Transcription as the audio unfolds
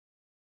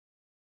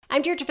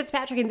I'm Deirdre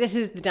Fitzpatrick, and this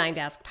is the Dying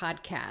to Ask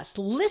podcast.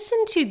 Listen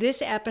to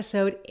this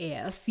episode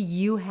if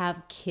you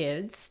have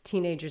kids,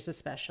 teenagers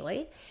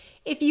especially,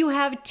 if you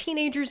have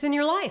teenagers in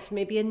your life,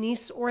 maybe a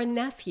niece or a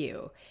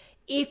nephew,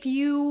 if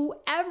you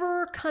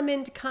ever come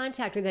into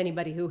contact with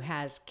anybody who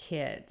has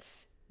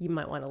kids, you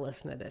might want to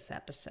listen to this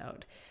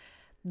episode.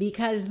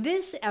 Because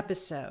this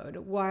episode,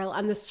 while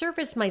on the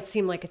surface might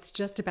seem like it's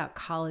just about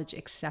college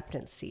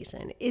acceptance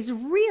season, is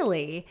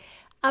really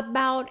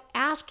about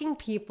asking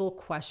people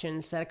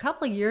questions that a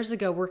couple of years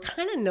ago were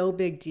kind of no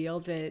big deal,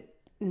 that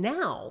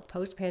now,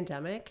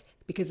 post-pandemic,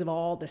 because of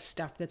all the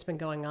stuff that's been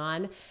going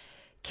on,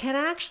 can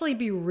actually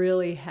be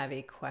really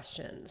heavy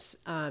questions.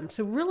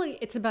 So really,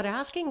 it's about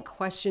asking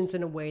questions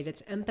in a way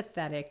that's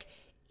empathetic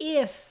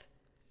if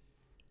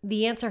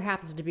the answer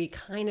happens to be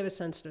kind of a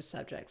sensitive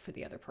subject for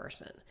the other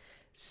person.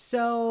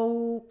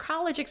 So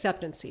college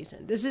acceptance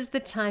season. This is the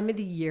time of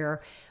the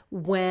year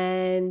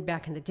when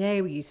back in the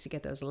day, we used to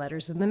get those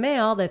letters in the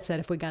mail that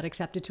said if we got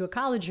accepted to a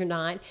college or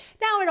not.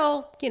 Now it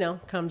all,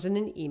 comes in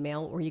an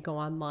email, or you go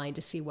online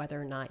to see whether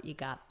or not you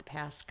got the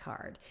pass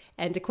card.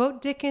 And to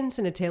quote Dickens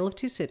in A Tale of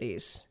Two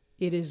Cities,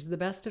 it is the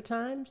best of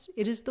times,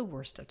 it is the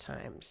worst of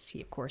times. He,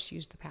 of course,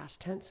 used the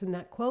past tense in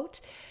that quote.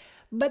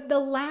 But the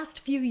last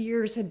few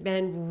years had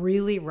been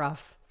really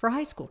rough for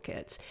high school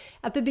kids.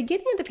 At the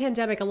beginning of the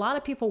pandemic, a lot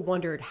of people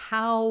wondered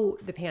how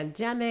the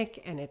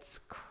pandemic and its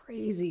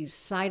crazy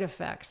side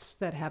effects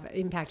that have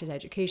impacted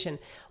education,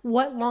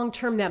 what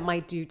long-term that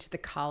might do to the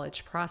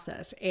college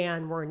process.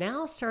 And we're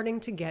now starting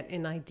to get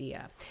an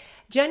idea.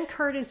 Jen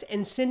Curtis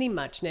and Cindy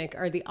Muchnick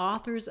are the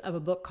authors of a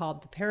book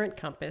called The Parent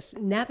Compass: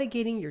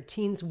 Navigating Your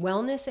Teen's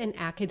Wellness and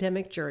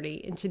Academic Journey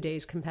in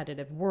Today's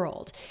Competitive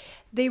World.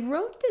 They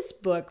wrote this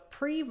book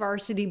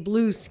pre-Varsity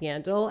Blues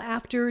scandal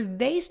after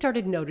they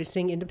started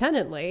noticing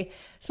independently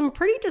some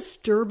pretty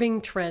disturbing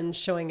trends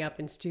showing up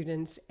in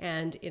students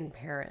and in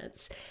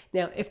parents.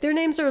 Now, if their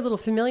names are a little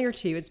familiar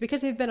to you, it's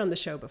because they've been on the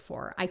show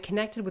before. I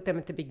connected with them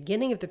at the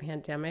beginning of the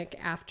pandemic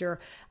after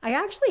I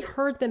actually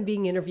heard them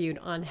being interviewed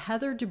on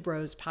Heather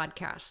Dubrow's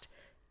podcast.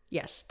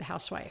 Yes, the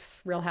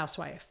housewife, Real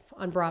Housewife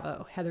on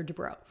Bravo, Heather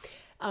Dubrow.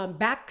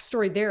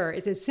 Backstory there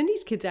is that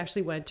Cindy's kids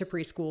actually went to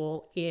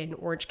preschool in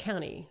Orange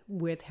County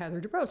with Heather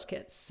Dubrow's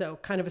kids. So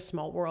kind of a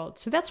small world.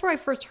 So that's where I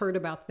first heard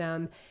about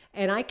them,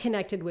 and I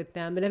connected with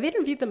them. And I've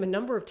interviewed them a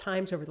number of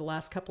times over the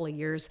last couple of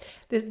years.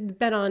 They've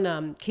been on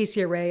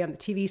KCRA on the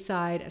TV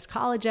side as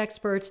college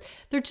experts.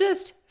 They're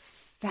just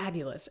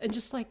fabulous and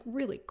just like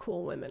really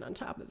cool women on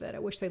top of it. I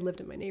wish they lived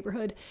in my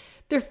neighborhood.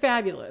 They're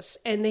fabulous,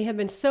 and they have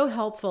been so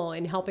helpful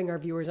in helping our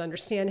viewers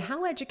understand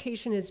how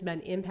education has been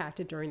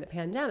impacted during the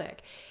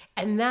pandemic.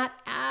 And that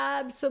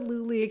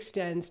absolutely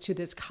extends to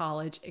this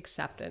college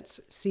acceptance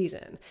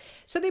season.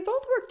 So they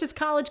both worked as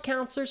college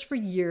counselors for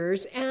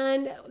years,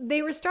 and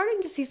they were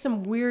starting to see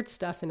some weird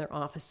stuff in their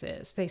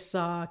offices. They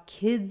saw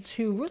kids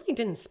who really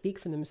didn't speak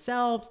for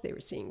themselves. They were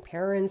seeing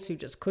parents who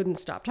just couldn't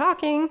stop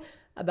talking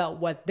about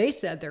what they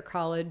said their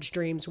college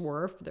dreams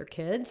were for their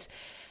kids.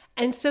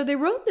 And so they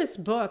wrote this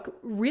book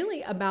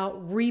really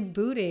about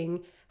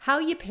rebooting how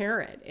you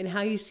parent and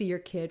how you see your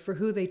kid for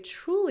who they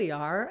truly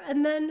are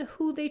and then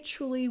who they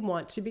truly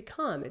want to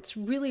become. It's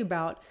really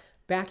about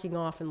backing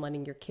off and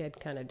letting your kid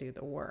kind of do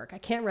the work. I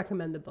can't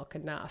recommend the book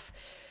enough.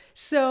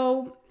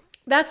 So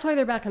that's why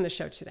they're back on the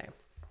show today,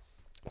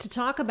 to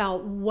talk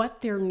about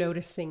what they're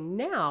noticing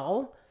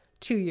now,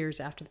 2 years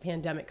after the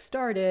pandemic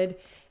started,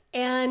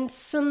 and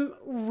some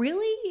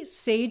really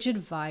sage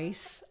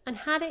advice on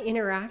how to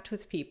interact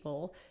with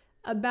people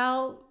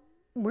about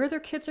where their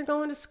kids are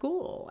going to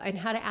school and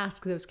how to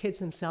ask those kids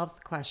themselves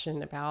the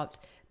question about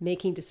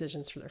making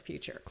decisions for their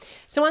future.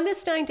 So on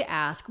this Dying to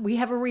Ask, we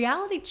have a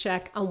reality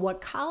check on what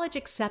college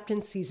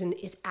acceptance season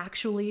is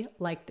actually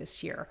like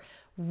this year.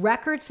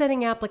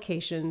 Record-setting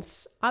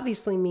applications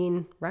obviously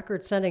mean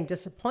record-setting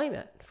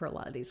disappointment for a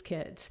lot of these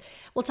kids.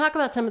 We'll talk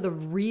about some of the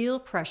real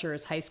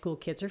pressures high school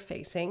kids are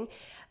facing.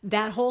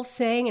 That whole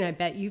saying, and I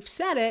bet you've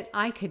said it,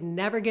 I could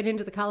never get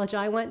into the college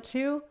I went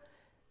to.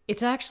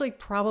 It's actually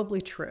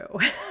probably true.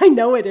 I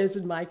know it is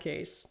in my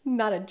case.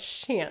 Not a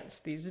chance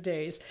these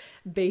days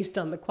based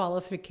on the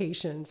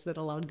qualifications that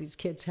a lot of these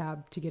kids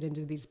have to get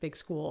into these big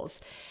schools.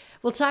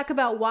 We'll talk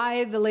about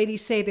why the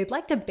ladies say they'd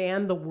like to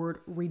ban the word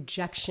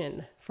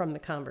rejection from the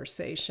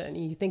conversation.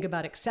 You think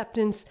about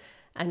acceptance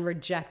and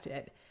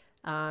rejected.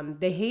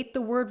 They hate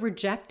the word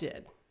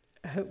rejected.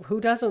 Who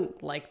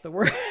doesn't like the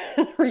word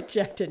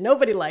rejected?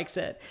 Nobody likes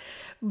it,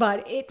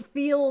 but it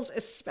feels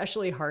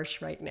especially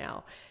harsh right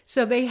now.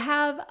 So they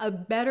have a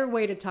better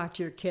way to talk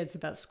to your kids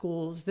about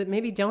schools that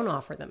maybe don't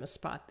offer them a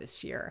spot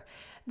this year.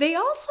 They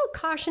also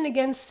caution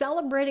against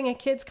celebrating a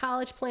kid's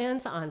college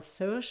plans on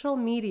social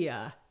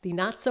media, the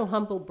not so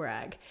humble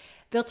brag.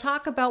 They'll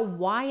talk about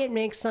why it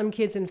makes some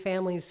kids and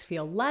families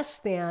feel less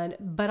than,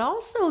 but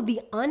also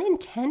the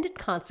unintended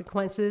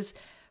consequences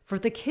for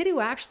the kid who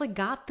actually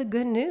got the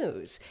good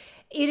news.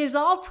 It is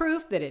all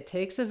proof that it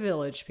takes a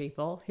village,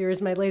 people. Here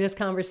is my latest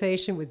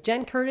conversation with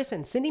Jen Curtis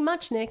and Cindy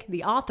Muchnick,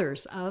 the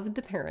authors of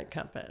The Parent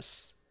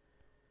Compass.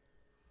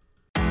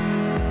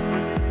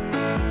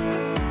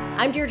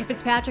 I'm Deirdre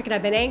Fitzpatrick, and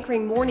I've been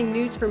anchoring morning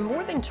news for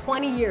more than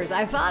 20 years.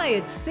 I thought I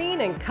had seen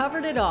and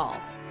covered it all.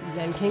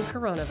 Then came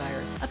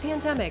coronavirus, a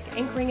pandemic,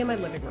 anchoring in my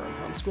living room,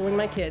 homeschooling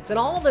my kids, and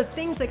all the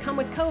things that come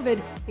with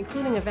COVID,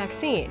 including a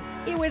vaccine.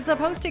 It was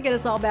supposed to get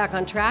us all back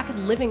on track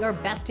and living our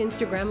best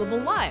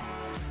Instagrammable lives.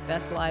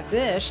 Best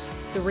lives-ish.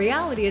 The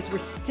reality is we're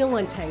still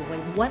untangling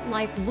what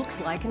life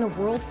looks like in a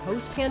world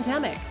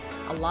post-pandemic.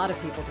 A lot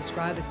of people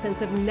describe a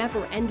sense of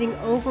never-ending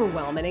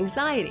overwhelm and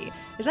anxiety.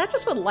 Is that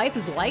just what life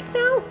is like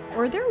now?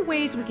 Or are there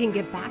ways we can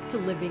get back to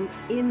living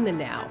in the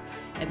now?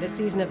 And this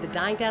season of the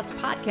Dying Desk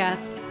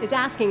podcast is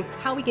asking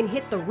how we can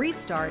hit the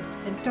restart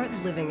and start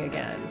living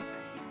again.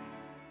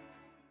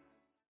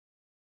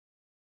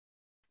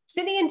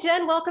 Sydney and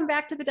Jen, welcome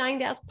back to the Dying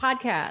Desk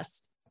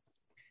podcast.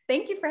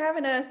 Thank you for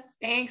having us.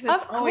 Thanks.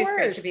 It's always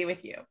great to be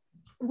with you.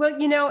 Well,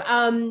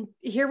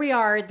 here we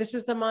are. This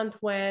is the month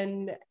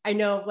when I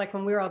know, like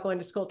when we were all going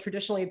to school,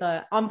 traditionally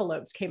the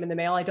envelopes came in the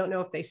mail. I don't know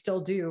if they still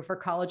do for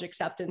college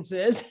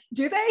acceptances.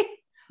 Do they?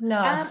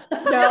 No,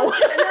 no.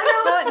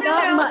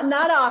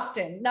 Not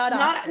often.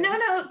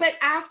 No. But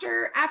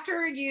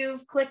after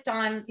you've clicked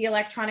on the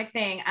electronic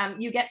thing,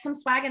 you get some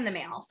swag in the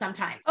mail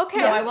sometimes. Okay.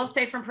 So I will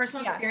say from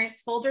personal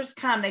experience, folders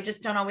come. They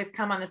just don't always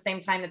come on the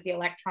same time that the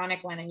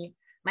electronic one, and you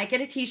might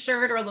get a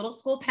T-shirt or a little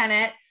school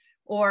pennant,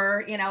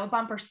 or, a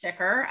bumper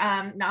sticker.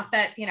 Not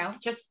that,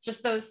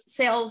 just those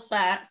sales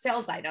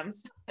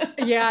items.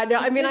 Yeah, no,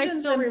 I mean, I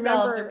still remember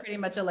are pretty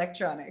much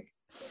electronic.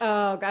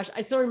 Oh gosh,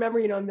 I still remember,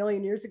 a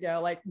million years ago,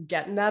 like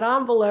getting that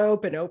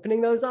envelope and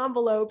opening those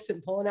envelopes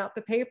and pulling out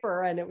the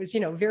paper. And it was,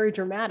 very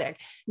dramatic.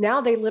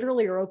 Now they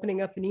literally are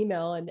opening up an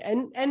email and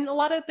a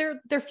lot of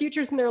their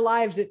futures in their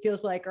lives, it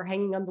feels like, are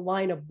hanging on the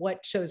line of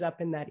what shows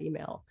up in that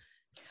email.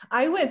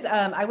 I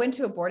went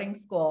to a boarding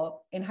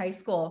school in high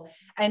school.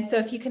 And so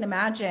if you can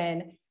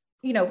imagine,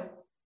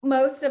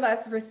 most of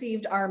us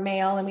received our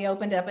mail and we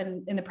opened up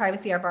in the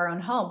privacy of our own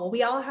home. Well,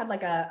 we all had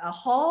like a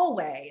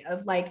hallway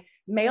of like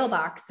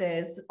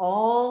mailboxes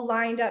all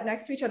lined up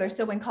next to each other.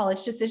 So when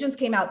college decisions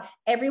came out,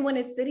 everyone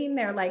is sitting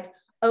there like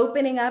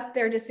opening up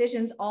their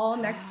decisions all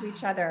next to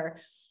each other.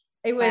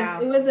 It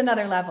was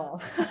another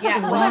level.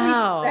 Yeah.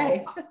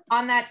 Wow.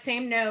 On that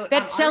same note,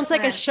 that sounds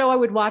like a show I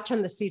would watch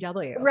on the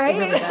CW. Right. It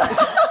really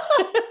does.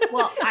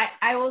 Well,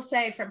 I will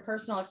say from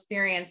personal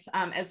experience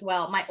as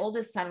well, my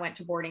oldest son went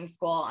to boarding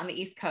school on the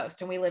East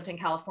Coast and we lived in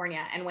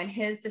California. And when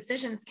his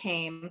decisions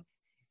came,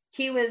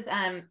 he was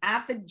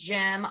at the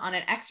gym on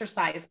an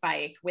exercise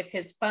bike with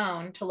his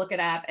phone to look it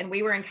up. And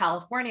we were in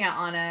California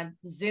on a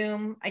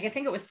Zoom, I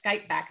think it was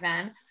Skype back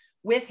then,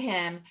 with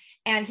him,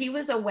 and he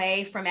was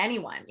away from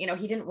anyone.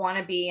 He didn't want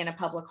to be in a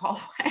public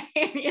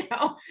hallway,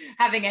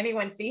 having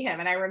anyone see him.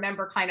 And I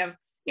remember kind of,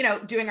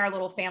 doing our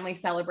little family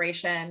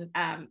celebration,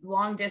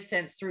 long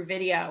distance through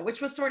video,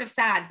 which was sort of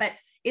sad, but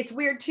it's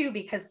weird too,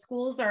 because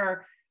schools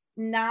are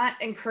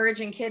not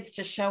encouraging kids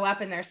to show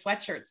up in their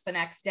sweatshirts the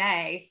next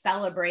day,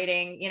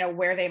 celebrating,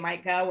 where they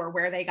might go or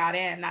where they got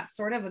in. That's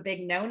sort of a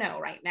big no-no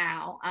right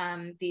now.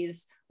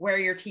 These wear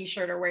your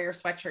t-shirt or wear your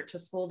sweatshirt to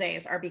school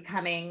days are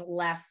becoming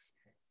less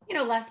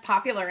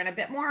popular and a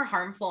bit more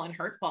harmful and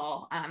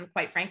hurtful,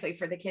 quite frankly,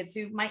 for the kids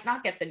who might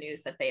not get the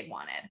news that they'd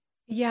wanted.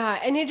 Yeah.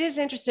 And it is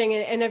interesting.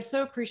 And I've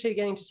so appreciated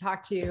getting to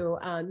talk to you,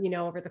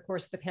 over the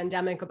course of the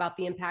pandemic about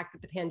the impact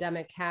that the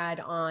pandemic had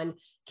on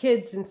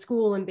kids in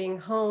school and being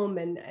home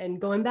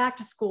and going back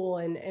to school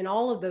and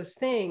all of those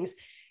things.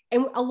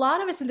 And a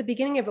lot of us at the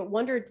beginning of it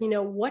wondered,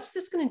 what's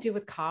this going to do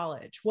with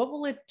college? What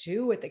will it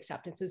do with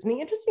acceptances? And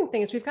the interesting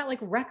thing is we've got like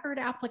record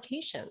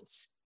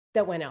applications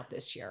that went out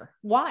this year.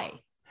 Why?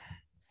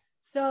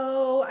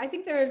 So I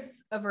think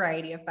there's a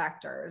variety of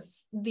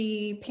factors.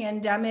 The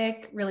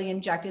pandemic really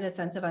injected a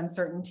sense of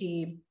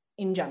uncertainty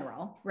in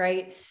general,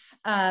 right?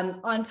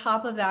 On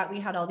top of that,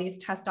 we had all these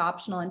test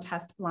optional and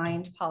test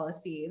blind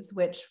policies,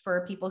 which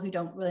for people who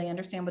don't really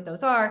understand what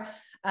those are,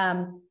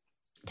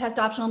 test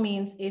optional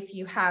means if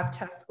you have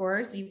test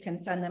scores, you can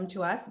send them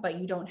to us, but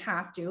you don't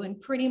have to.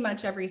 And pretty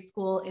much every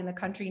school in the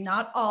country,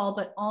 not all,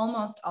 but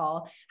almost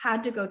all,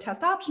 had to go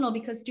test optional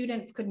because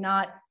students could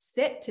not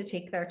sit to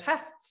take their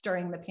tests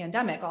during the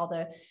pandemic. All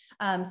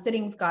the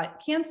sittings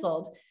got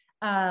canceled,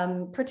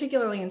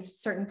 particularly in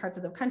certain parts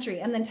of the country.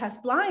 And then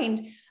test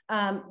blind,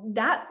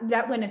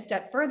 that went a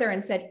step further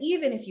and said,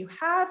 even if you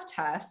have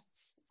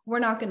tests, we're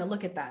not going to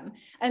look at them.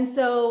 And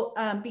so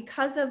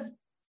because of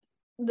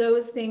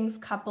those things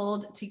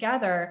coupled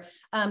together,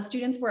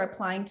 students were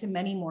applying to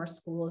many more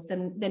schools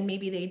than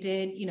maybe they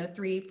did,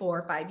 3,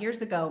 4, 5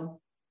 years ago.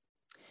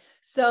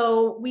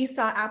 So we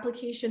saw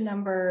application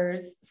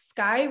numbers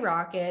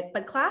skyrocket,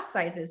 but class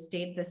sizes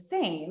stayed the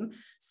same.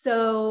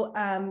 So,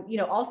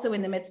 also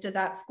in the midst of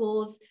that,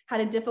 schools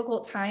had a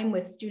difficult time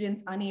with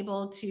students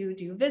unable to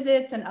do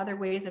visits and other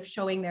ways of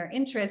showing their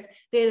interest.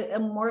 They had a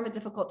more of a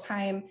difficult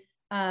time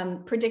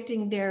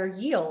predicting their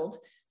yield.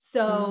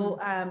 So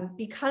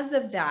because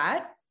of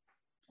that,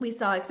 we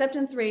saw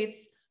acceptance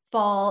rates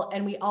fall,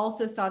 and we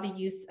also saw the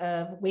use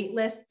of wait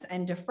lists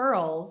and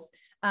deferrals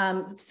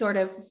sort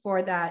of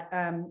for that,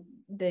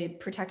 the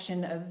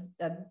protection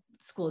of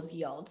schools'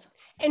 yield.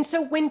 And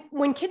so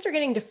when kids are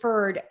getting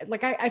deferred,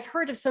 like I've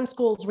heard of some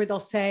schools where they'll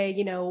say,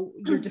 you know,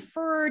 you're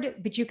deferred,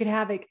 but you could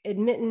have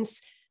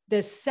admittance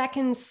the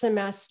second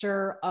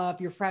semester of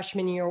your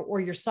freshman year or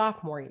your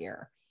sophomore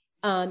year.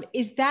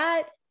 Is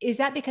that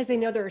because they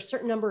know there are a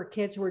certain number of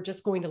kids who are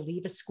just going to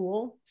leave a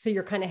school? So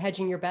you're kind of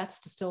hedging your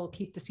bets to still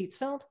keep the seats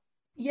filled?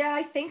 Yeah,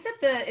 I think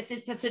that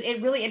it's a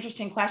really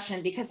interesting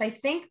question, because I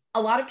think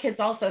a lot of kids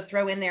also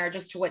throw in there,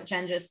 just to what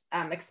Jen just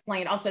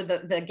explained, also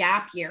the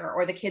gap year,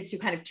 or the kids who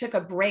kind of took a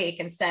break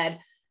and said,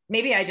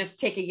 maybe I just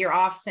take a year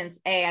off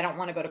since A, I don't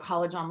want to go to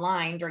college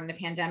online during the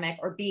pandemic,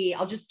 or B,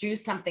 I'll just do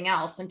something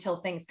else until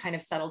things kind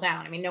of settle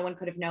down. I mean, no one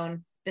could have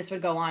known this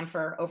would go on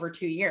for over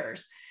 2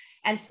 years.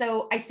 And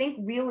so I think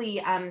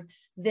really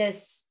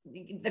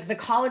the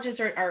colleges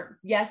are,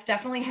 yes,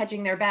 definitely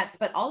hedging their bets,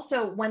 but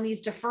also when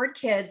these deferred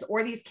kids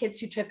or these kids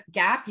who took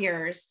gap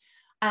years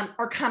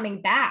are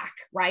coming back,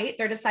 right?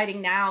 They're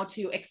deciding now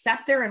to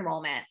accept their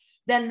enrollment,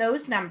 then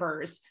those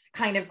numbers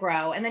kind of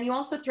grow. And then you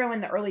also throw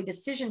in the early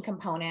decision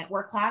component,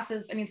 where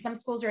classes, I mean, some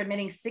schools are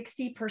admitting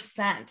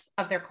 60%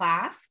 of their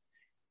class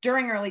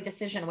during early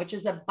decision, which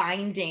is a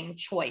binding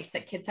choice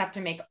that kids have to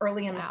make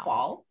early in the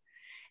fall.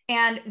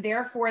 And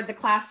therefore the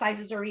class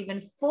sizes are even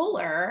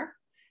fuller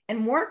and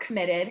more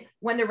committed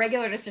when the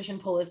regular decision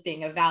pool is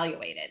being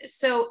evaluated.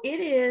 So it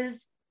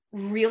is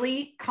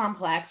really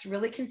complex,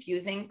 really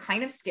confusing,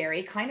 kind of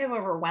scary, kind of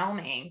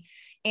overwhelming.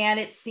 And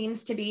it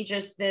seems to be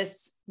just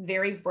this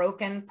very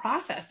broken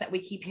process that we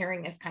keep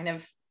hearing is kind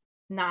of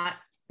not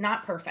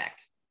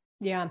perfect.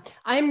 Yeah.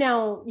 I'm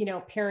now, you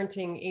know,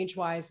 parenting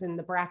age-wise in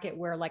the bracket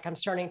where like I'm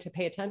starting to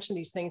pay attention to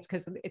these things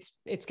because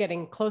it's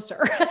getting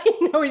closer.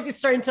 You know, it's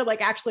starting to like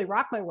actually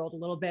rock my world a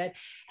little bit.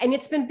 And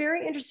it's been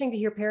very interesting to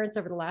hear parents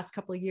over the last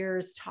couple of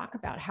years talk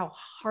about how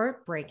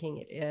heartbreaking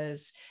it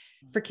is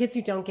for kids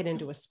who don't get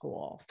into a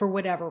school for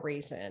whatever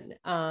reason.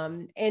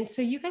 And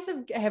so you guys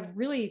have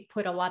really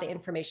put a lot of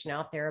information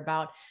out there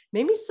about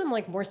maybe some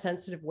like more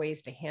sensitive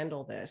ways to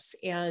handle this.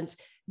 And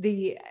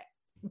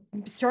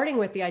starting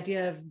with the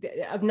idea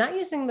of not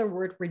using the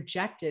word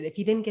rejected if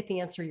you didn't get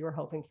the answer you were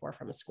hoping for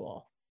from a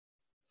school.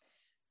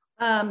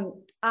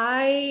 I'm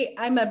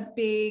a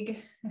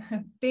big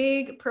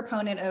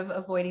proponent of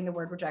avoiding the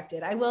word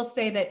rejected. I will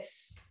say that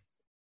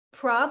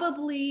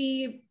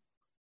probably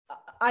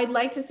I'd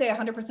like to say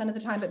 100% of the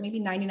time, but maybe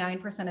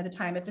 99% of the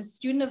time, if a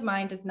student of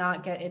mine does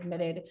not get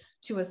admitted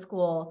to a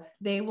school,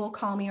 they will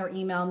call me or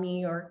email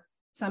me or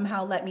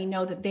somehow let me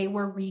know that they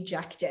were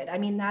rejected. I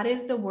mean, that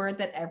is the word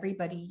that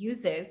everybody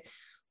uses.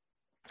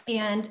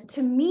 And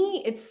to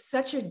me, it's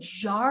such a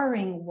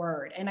jarring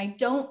word. And I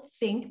don't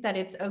think that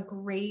it's a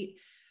great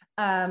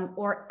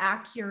or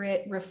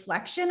accurate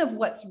reflection of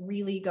what's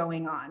really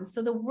going on.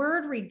 So the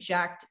word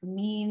reject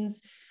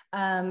means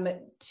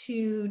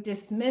to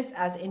dismiss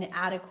as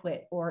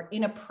inadequate or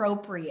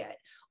inappropriate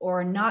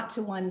or not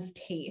to one's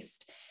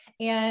taste.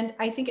 And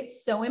I think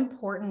it's so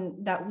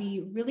important that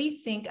we really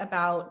think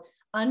about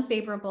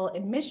unfavorable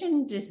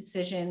admission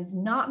decisions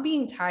not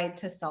being tied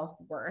to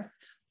self-worth.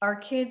 Our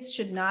kids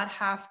should not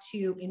have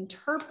to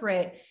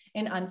interpret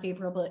an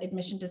unfavorable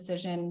admission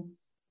decision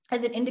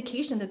as an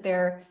indication that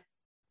they're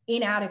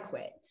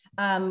inadequate.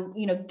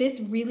 You know, this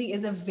really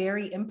is a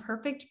very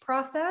imperfect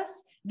process.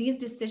 These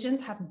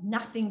decisions have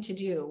nothing to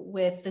do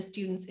with the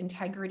student's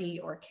integrity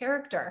or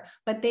character,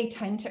 but they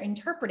tend to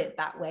interpret it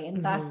that way.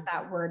 And thus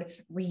that word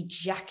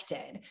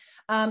rejected.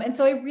 And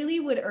so I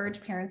really would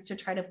urge parents to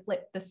try to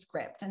flip the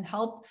script and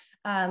help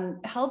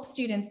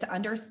students to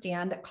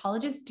understand that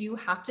colleges do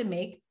have to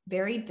make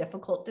very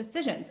difficult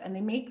decisions. And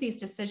they make these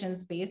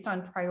decisions based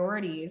on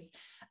priorities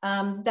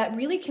that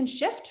really can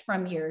shift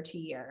from year to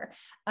year.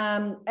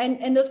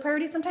 And those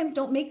priorities sometimes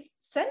don't make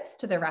sense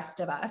to the rest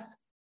of us.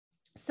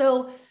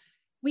 So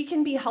we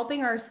can be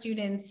helping our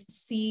students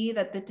see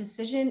that the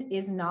decision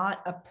is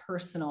not a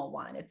personal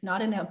one. It's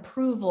not an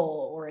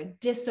approval or a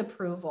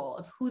disapproval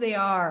of who they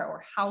are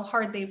or how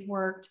hard they've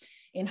worked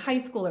in high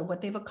school or what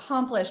they've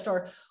accomplished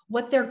or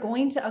what they're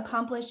going to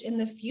accomplish in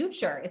the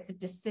future. It's a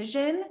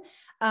decision.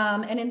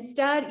 And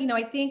instead, you know,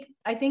 I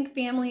think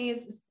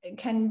families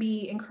can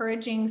be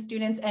encouraging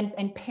students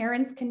and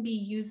parents can be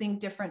using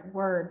different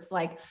words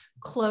like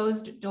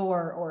closed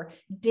door or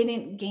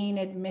didn't gain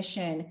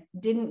admission,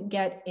 didn't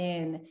get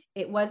in,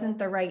 it wasn't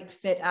the right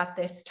fit at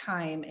this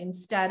time,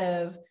 instead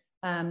of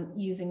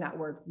using that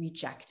word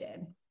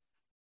rejected.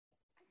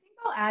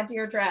 I'll add,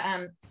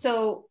 Deirdre.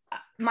 So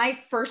my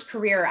first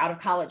career out of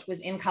college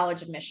was in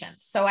college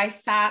admissions. So I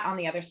sat on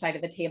the other side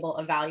of the table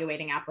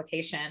evaluating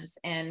applications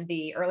in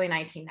the early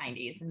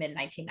 1990s, mid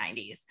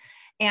 1990s.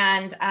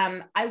 And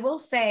I will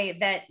say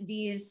that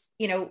these,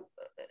 you know,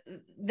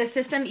 the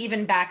system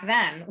even back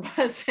then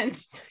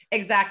wasn't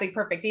exactly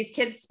perfect. These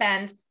kids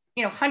spend,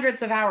 you know,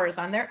 hundreds of hours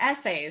on their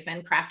essays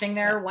and crafting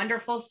their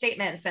wonderful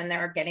statements, and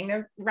they're getting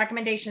their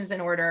recommendations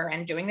in order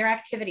and doing their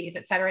activities,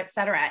 et cetera, et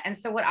cetera. And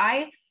so what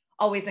I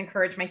always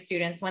encourage my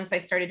students, once I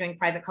started doing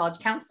private college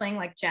counseling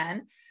like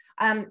Jen,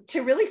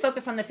 to really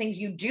focus on the things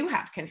you do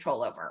have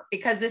control over,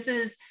 because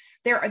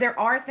there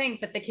are things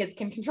that the kids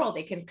can control.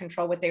 They can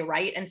control what they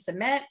write and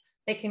submit.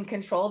 They can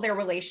control their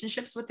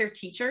relationships with their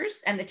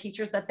teachers and the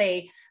teachers that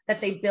they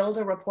build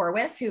a rapport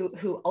with,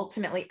 who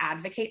ultimately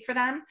advocate for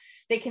them.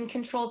 They can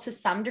control to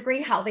some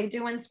degree how they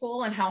do in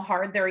school and how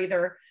hard they're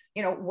either,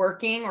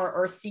 working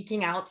or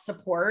seeking out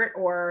support,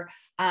 or,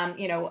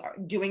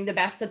 doing the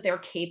best that they're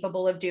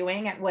capable of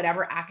doing at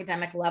whatever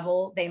academic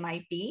level they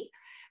might be.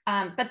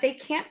 But they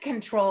can't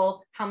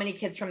control how many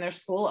kids from their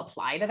school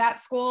apply to that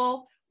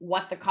school,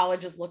 what the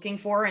college is looking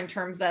for in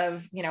terms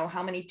of,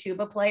 how many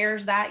tuba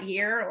players that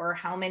year, or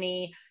how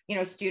many,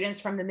 students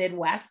from the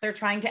Midwest they're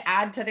trying to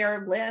add to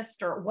their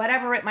list, or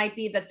whatever it might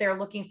be that they're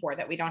looking for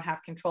that we don't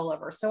have control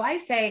over. So I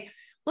say,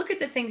 look at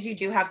the things you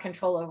do have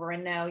control over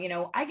and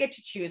know, I get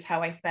to choose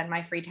how I spend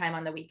my free time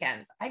on the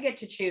weekends. I get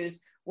to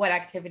choose what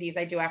activities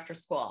I do after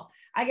school.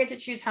 I get to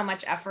choose how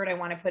much effort I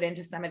want to put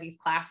into some of these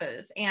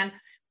classes. And,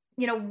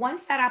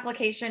 once that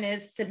application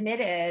is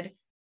submitted,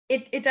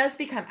 it does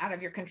become out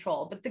of your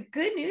control. But the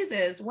good news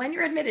is, when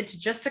you're admitted to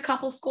just a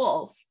couple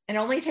schools, and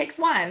it only takes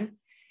one,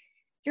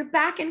 you're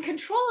back in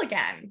control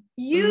again.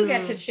 You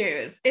get to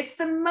choose. It's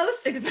the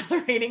most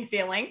exhilarating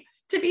feeling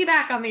to be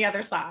back on the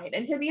other side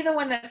and to be the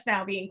one that's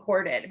now being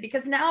courted,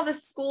 because now the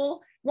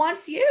school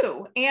wants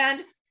you.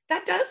 And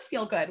that does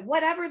feel good,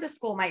 whatever the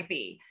school might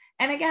be.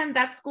 And again,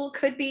 that school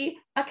could be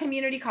a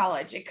community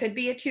college. It could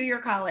be a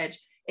 2-year college.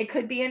 It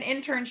could be an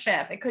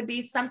internship. It could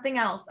be something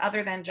else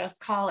other than just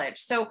college.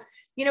 So,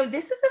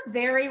 this is a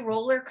very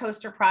roller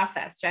coaster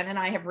process. Jen and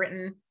I have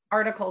written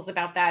articles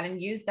about that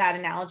and used that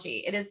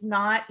analogy. It is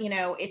not,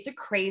 it's a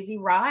crazy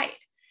ride.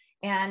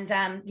 And,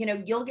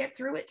 you'll get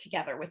through it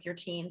together with your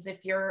teens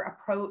if your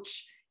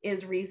approach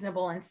is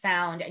reasonable and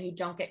sound and you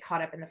don't get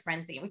caught up in the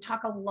frenzy. We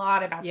talk a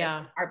lot about this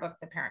in our book,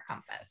 The Parent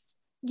Compass.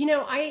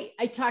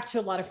 I talk to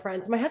a lot of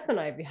friends. My husband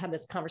and I have had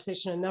this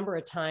conversation a number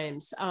of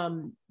times,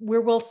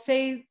 where we'll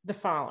say the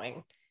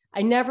following: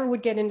 I never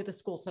would get into the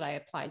schools that I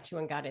applied to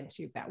and got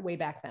into way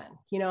back then.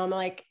 I'm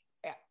like,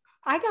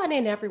 I got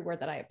in everywhere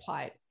that I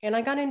applied, and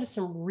I got into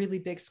some really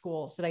big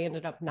schools that I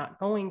ended up not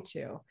going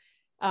to.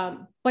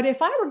 But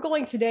if I were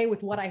going today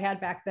with what I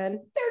had back then,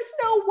 there's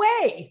no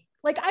way.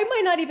 Like, I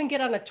might not even get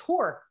on a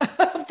tour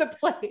of the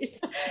place.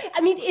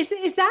 I mean, is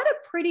that a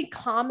pretty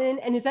common,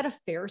 and is that a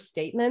fair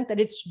statement that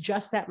it's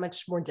just that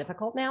much more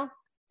difficult now?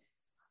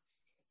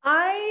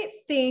 I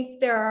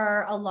think there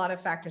are a lot of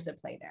factors at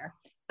play there.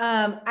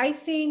 I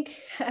think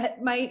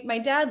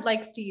my dad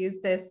likes to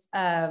use this.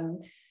 I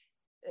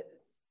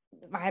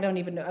don't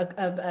even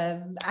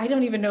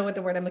know what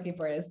the word I'm looking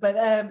for is, but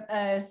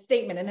a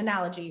statement, an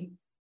analogy.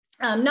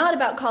 Not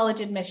about college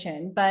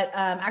admission, but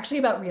actually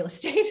about real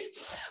estate.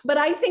 But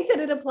I think that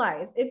it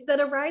applies. It's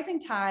that a rising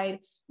tide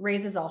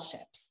raises all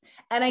ships.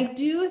 And I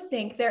do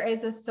think there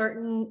is a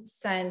certain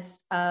sense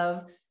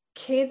of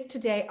kids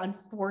today,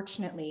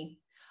 unfortunately,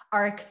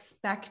 are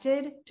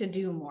expected to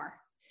do more.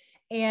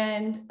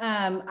 And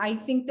I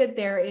think that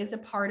there is a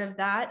part of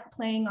that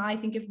playing. I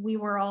think if we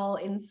were all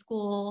in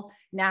school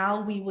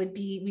now, we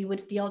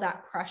would feel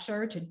that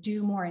pressure to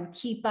do more and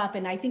keep up.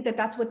 And I think that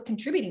that's what's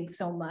contributing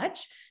so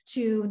much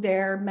to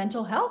their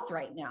mental health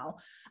right now.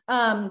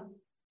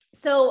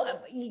 So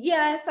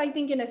yes, I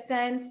think in a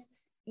sense,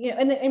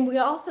 and we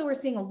also are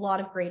seeing a lot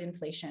of grade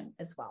inflation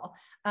as well.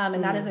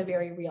 And that is a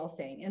very real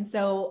thing. And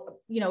so,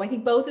 I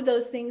think both of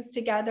those things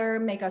together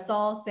make us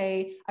all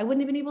say, I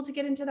wouldn't have been able to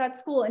get into that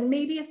school. And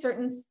maybe a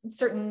certain,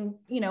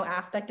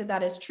 aspect of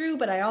that is true,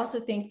 but I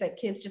also think that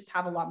kids just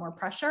have a lot more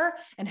pressure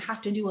and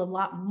have to do a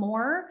lot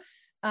more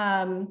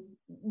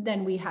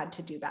than we had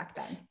to do back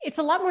then. It's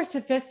a lot more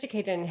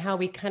sophisticated in how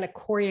we kind of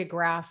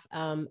choreograph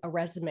a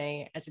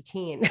resume as a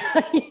teen.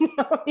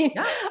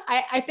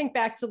 I think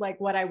back to like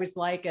what I was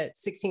like at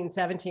 16,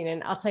 17,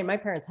 and I'll tell you, my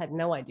parents had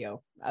no idea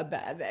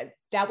about that.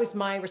 That was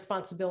my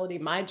responsibility,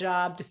 my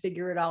job to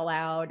figure it all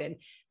out. And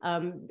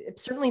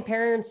certainly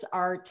parents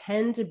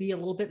tend to be a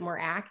little bit more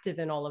active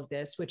in all of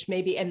this, which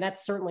maybe, and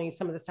that's certainly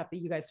some of the stuff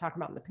that you guys talk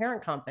about in the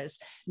Parent Compass.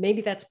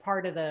 Maybe that's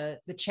part of the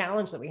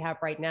challenge that we have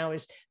right now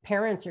is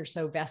parents are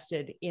so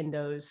vested in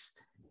those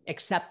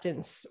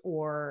acceptance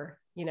or,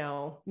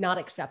 not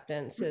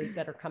acceptances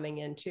that are coming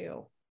in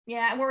too.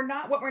 Yeah. And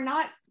what we're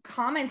not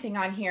commenting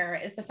on here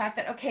is the fact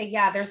that, okay,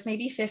 yeah, there's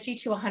maybe 50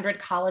 to 100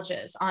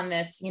 colleges on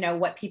this,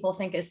 what people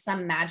think is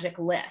some magic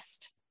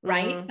list,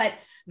 right? Mm-hmm. But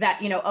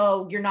that,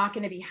 you're not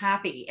going to be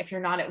happy if you're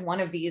not at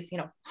one of these,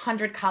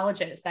 100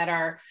 colleges that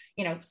are,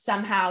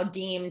 somehow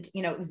deemed,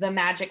 the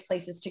magic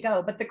places to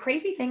go. But the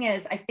crazy thing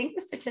is, I think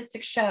the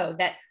statistics show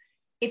that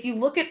if you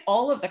look at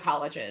all of the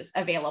colleges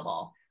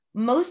available,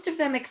 most of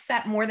them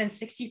accept more than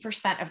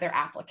 60% of their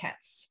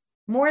applicants,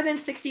 more than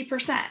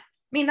 60%. I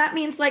mean, that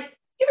means like,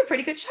 you have a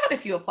pretty good shot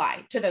if you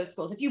apply to those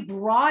schools. If you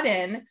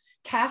broaden,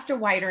 cast a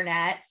wider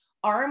net,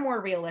 are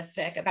more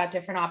realistic about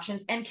different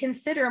options, and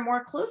consider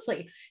more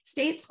closely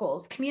state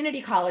schools,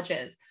 community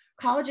colleges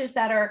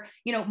that are,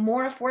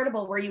 more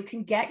affordable, where you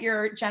can get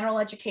your general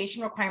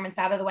education requirements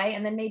out of the way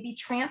and then maybe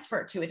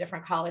transfer to a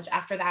different college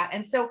after that.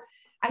 And so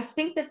I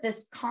think that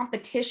this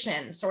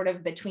competition sort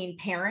of between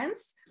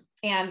parents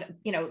and,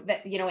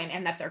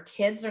 and that their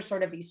kids are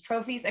sort of these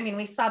trophies. I mean,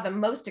 we saw the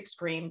most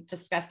extreme,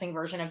 disgusting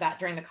version of that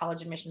during the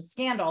college admissions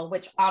scandal,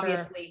 which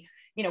obviously,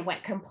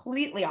 went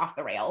completely off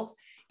the rails,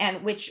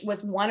 and which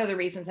was one of the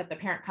reasons that the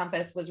Parent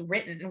Compass was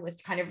written, was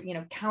to kind of,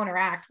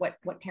 counteract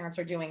what parents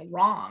are doing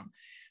wrong.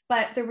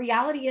 But the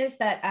reality is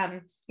that,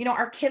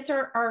 our kids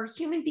are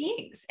human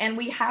beings, and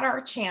we had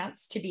our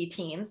chance to be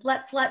teens.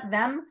 Let's let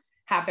them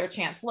have their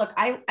chance. Look,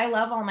 I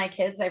love all my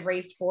kids. I've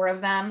raised 4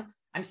 of them.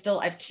 I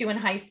have 2 in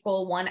high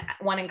school,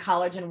 one in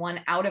college, and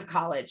 1 out of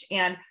college.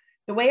 And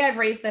the way I've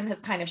raised them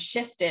has kind of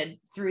shifted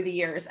through the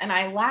years. And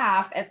I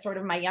laugh at sort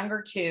of my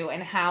younger 2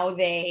 and how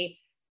they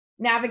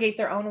navigate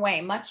their own way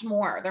much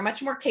more. They're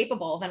much more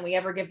capable than we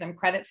ever give them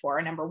credit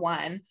for, number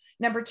 1.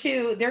 Number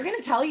 2, they're going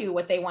to tell you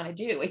what they want to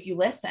do if you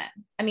listen.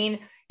 I mean,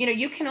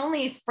 you can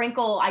only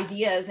sprinkle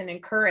ideas and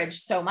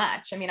encourage so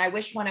much. I mean, I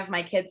wish one of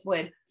my kids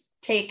would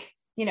take,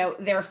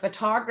 their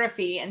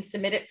photography and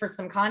submit it for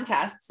some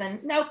contests, and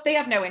nope, they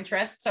have no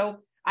interest. So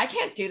I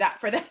can't do that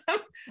for them.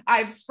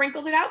 I've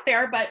sprinkled it out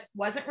there, but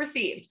wasn't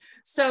received.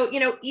 So,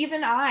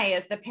 even I,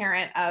 as the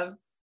parent of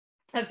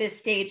this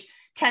stage,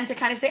 tend to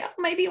kind of say, oh,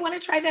 maybe you want to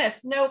try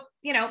this. Nope.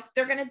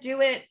 They're going to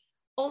do it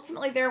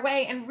ultimately their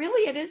way. And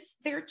really it is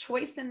their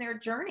choice and their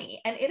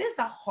journey. And it is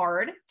a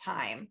hard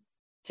time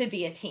to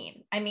be a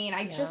teen. I mean,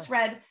 I just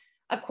read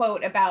a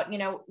quote about,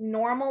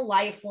 normal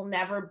life will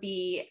never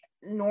be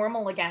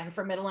normal again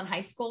for middle and high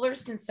schoolers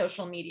since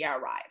social media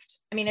arrived.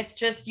 I mean, it's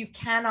just, you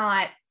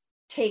cannot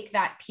take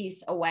that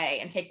piece away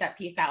and take that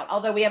piece out.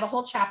 Although we have a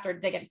whole chapter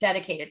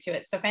dedicated to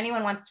it. So if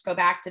anyone wants to go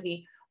back to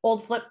the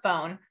old flip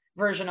phone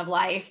version of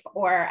life,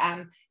 or,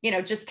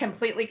 just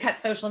completely cut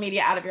social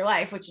media out of your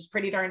life, which is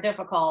pretty darn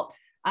difficult.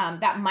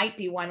 That might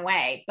be one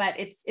way, but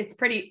it's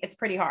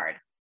pretty hard.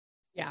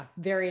 Yeah,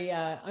 very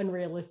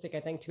unrealistic,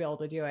 I think, to be able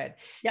to do it.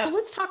 Yep. So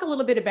let's talk a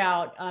little bit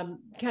about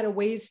kind of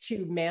ways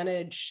to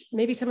manage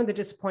maybe some of the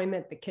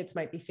disappointment that kids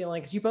might be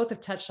feeling, because you both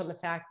have touched on the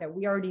fact that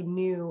we already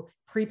knew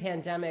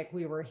pre-pandemic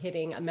we were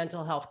hitting a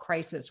mental health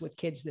crisis with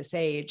kids this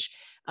age.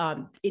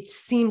 It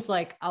seems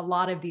like a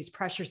lot of these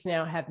pressures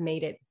now have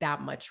made it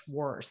that much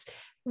worse.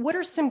 What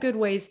are some good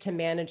ways to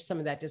manage some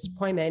of that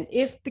disappointment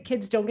if the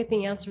kids don't get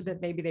the answer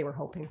that maybe they were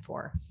hoping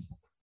for?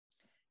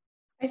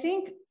 I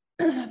think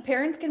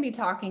parents can be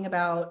talking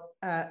about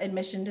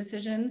admission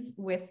decisions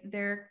with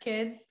their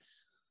kids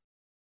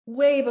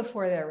way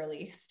before they're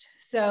released.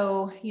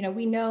 So,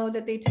 we know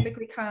that they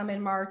typically come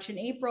in March and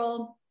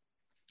April.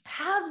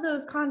 Have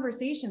those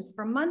conversations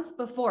for months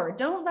before.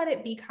 Don't let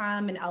it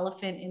become an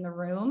elephant in the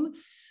room,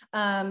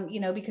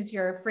 because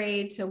you're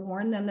afraid to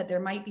warn them that there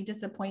might be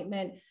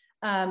disappointment.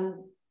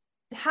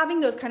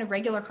 Having those kind of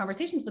regular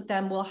conversations with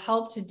them will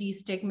help to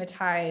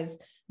destigmatize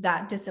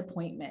that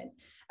disappointment.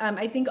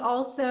 I think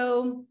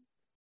also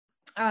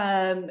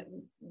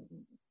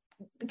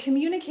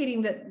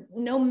communicating that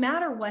no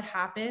matter what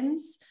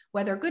happens,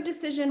 whether good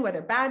decision,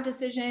 whether bad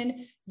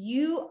decision,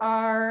 you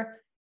are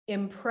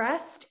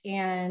impressed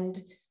and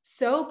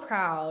so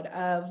proud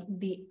of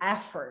the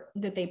effort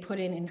that they put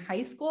in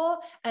high school,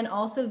 and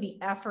also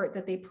the effort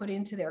that they put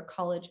into their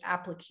college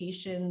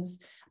applications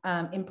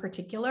in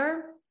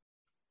particular.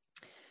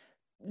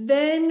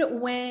 Then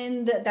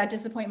when that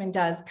disappointment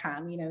does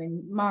come,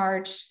 in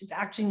March,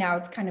 actually now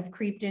it's kind of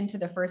creeped into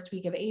the first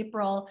week of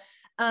April,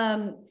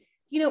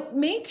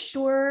 make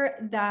sure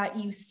that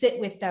you sit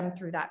with them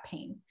through that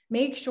pain.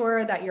 Make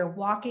sure that you're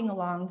walking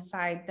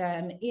alongside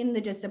them in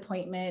the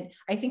disappointment.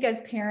 I think as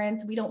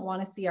parents, we don't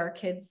want to see our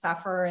kids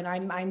suffer. And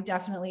I'm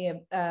definitely,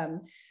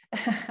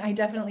 I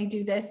definitely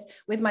do this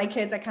with my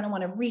kids. I kind of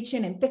want to reach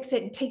in and fix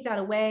it and take that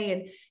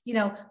away.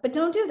 And, but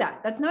don't do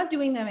that. That's not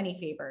doing them any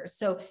favors.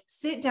 So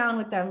sit down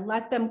with them,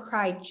 let them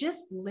cry,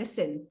 just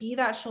listen, be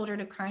that shoulder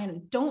to cry,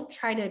 and don't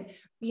try to,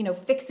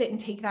 fix it and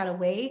take that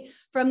away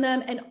from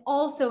them. And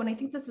also, and I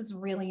think this is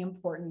really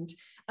important,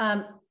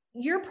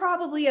 you're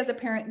probably as a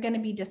parent going to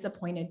be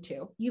disappointed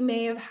too. You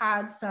may have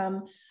had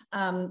some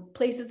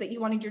places that you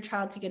wanted your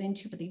child to get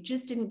into, but they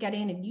just didn't get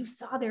in, and you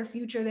saw their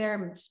future there,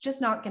 and it's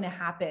just not going to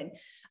happen.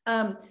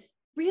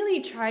 Really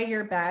try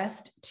your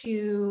best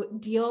to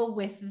deal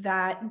with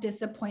that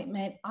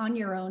disappointment on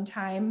your own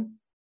time,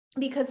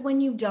 because when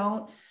you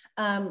don't,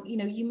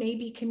 you may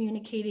be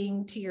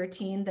communicating to your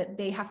teen that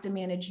they have to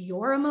manage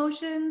your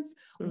emotions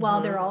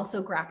while they're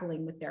also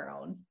grappling with their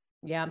own.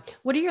 Yeah.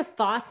 What are your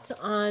thoughts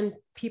on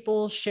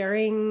people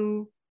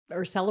sharing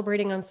or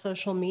celebrating on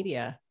social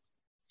media?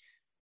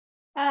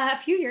 A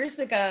few years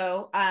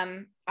ago,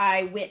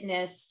 I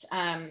witnessed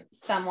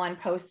someone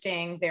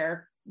posting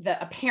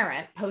a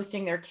parent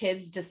posting their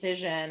kid's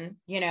decision,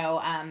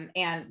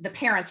 and the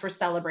parents were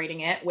celebrating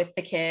it with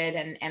the kid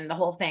and the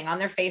whole thing on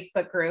their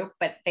Facebook group,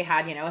 but they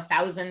had,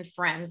 1,000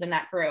 friends in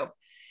that group.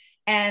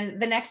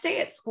 And the next day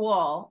at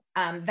school,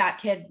 that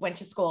kid went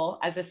to school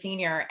as a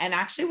senior and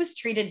actually was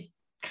treated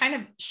kind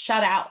of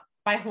shut out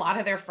by a lot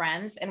of their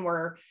friends, and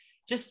were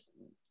just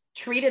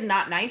treated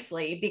not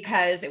nicely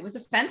because it was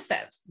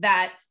offensive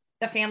that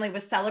the family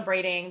was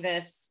celebrating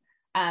this,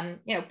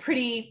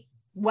 pretty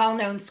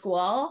well-known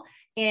school.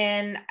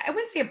 in, I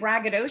wouldn't say a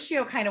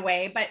braggadocio kind of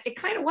way, but it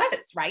kind of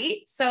was, right?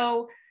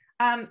 So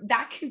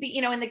that can be,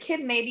 you know, and the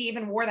kid maybe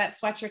even wore that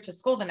sweatshirt to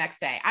school the next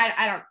day.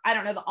 I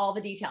don't know all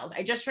the details.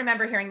 I just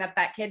remember hearing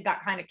that kid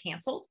got kind of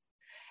canceled.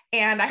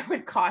 And I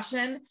would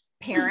caution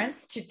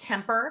parents to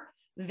temper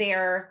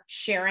their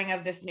sharing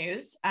of this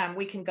news.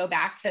 We can go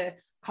back to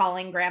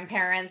calling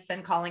grandparents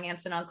and calling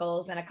aunts and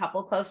uncles and a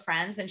couple of close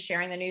friends and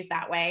sharing the news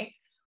that way.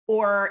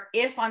 Or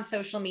if on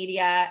social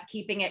media,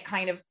 keeping it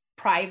kind of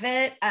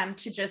private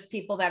to just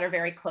people that are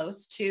very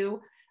close to,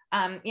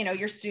 you know,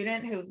 your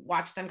student who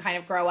watched them kind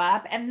of grow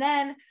up. And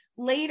then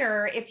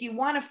later, if you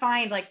want to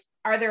find like,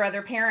 are there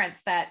other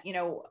parents that, you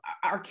know,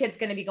 our kid's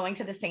going to be going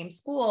to the same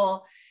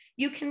school?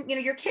 You can, you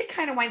know, your kid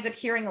kind of winds up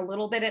hearing a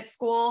little bit at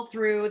school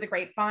through the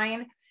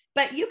grapevine,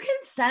 but you can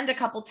send a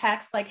couple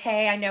texts like,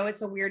 hey, I know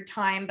it's a weird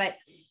time, but,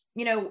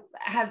 you know,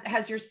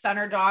 has your son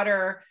or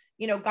daughter,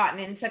 you know, gotten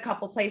into a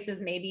couple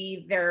places,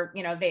 maybe they're,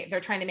 you know, they're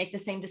trying to make the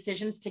same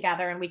decisions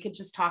together, and we could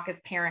just talk as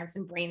parents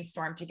and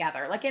brainstorm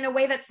together, like in a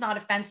way that's not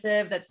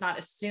offensive, that's not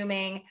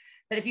assuming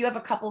that if you have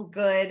a couple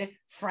good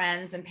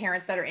friends and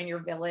parents that are in your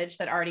village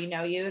that already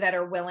know you, that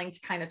are willing to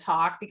kind of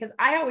talk, because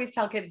I always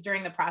tell kids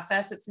during the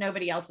process, it's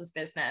nobody else's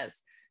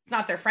business. It's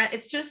not their friend.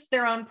 It's just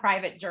their own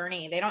private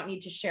journey. They don't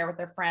need to share with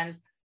their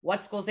friends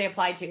what schools they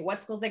applied to,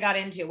 what schools they got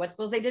into, what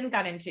schools they didn't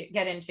get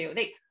into.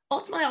 They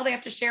ultimately, all they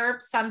have to share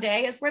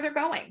someday is where they're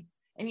going.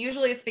 And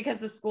usually it's because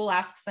the school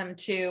asks them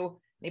to,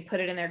 they put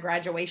it in their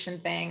graduation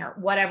thing or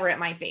whatever it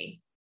might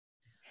be.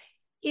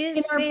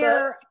 Is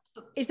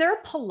there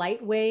a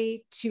polite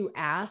way to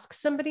ask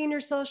somebody in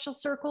your social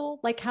circle,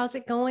 like, how's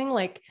it going?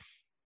 Like,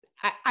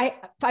 I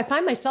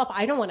find myself,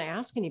 I don't want to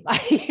ask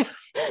anybody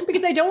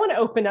because I don't want to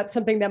open up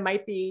something that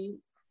might be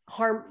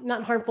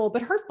not harmful,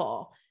 but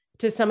hurtful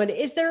to someone.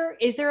 Is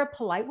there a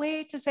polite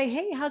way to say,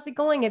 hey, how's it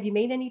going? Have you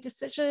made any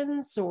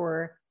decisions,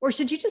 or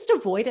should you just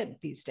avoid it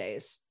these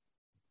days?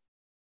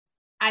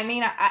 I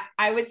mean,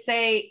 I would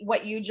say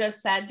what you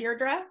just said,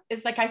 Deirdre,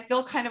 is like, I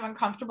feel kind of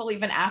uncomfortable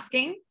even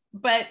asking,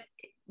 but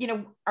you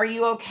know, are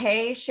you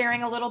okay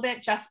sharing a little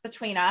bit just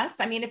between us?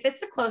 I mean, if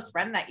it's a close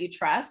friend that you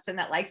trust and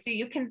that likes you,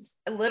 you can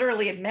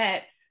literally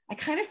admit, I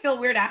kind of feel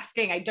weird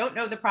asking. I don't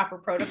know the proper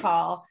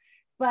protocol,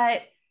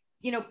 but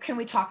you know, can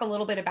we talk a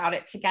little bit about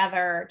it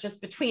together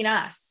just between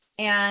us?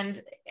 And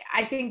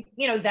I think,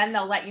 you know, then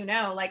they'll let you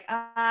know, like,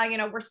 you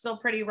know, we're still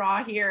pretty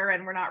raw here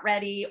and we're not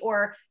ready.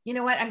 Or, you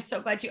know what, I'm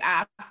so glad you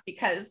asked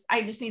because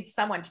I just need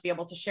someone to be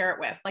able to share it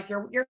with, like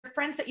your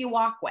friends that you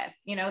walk with,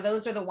 you know,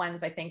 those are the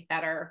ones I think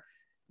that are,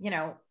 you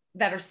know,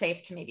 that are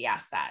safe to maybe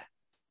ask that.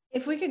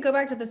 If we could go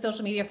back to the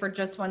social media for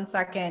just 1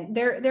 second,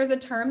 there's a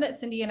term that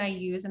Cindy and I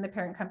use in the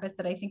Parent Compass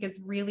that I think is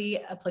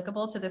really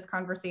applicable to this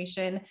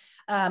conversation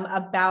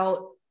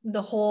about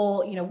the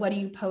whole, you know, what do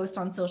you post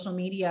on social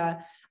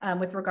media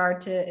with regard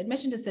to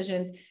admission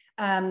decisions?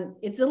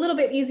 It's a little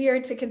bit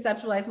easier to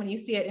conceptualize when you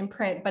see it in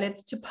print, but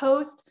it's to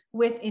post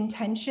with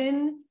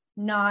intention,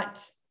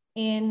 not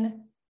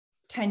in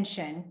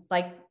tension,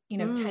 like, you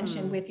know,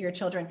 tension with your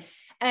children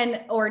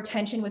or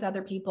tension with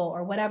other people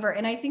or whatever.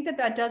 And I think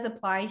that does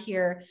apply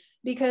here,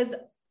 because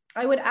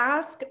I would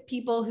ask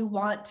people who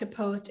want to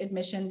post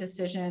admission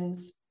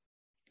decisions,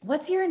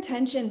 what's your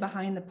intention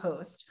behind the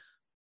post?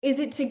 Is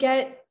it to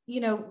get,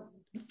 you know,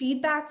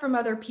 feedback from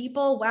other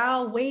people?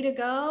 Wow, way to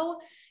go.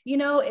 You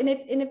know, and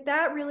if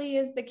that really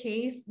is the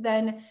case,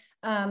 then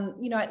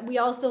you know, we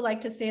also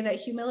like to say that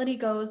humility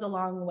goes a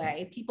long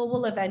way. People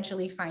will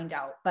eventually find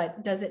out,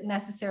 but does it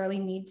necessarily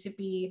need to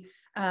be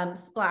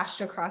splashed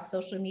across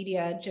social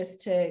media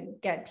just to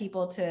get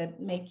people to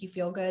make you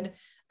feel good?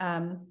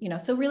 You know,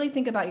 so really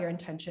think about your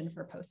intention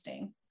for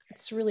posting.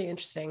 It's really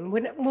interesting.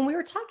 When we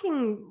were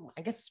talking,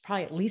 I guess it's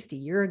probably at least a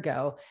year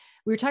ago,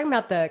 we were talking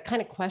about the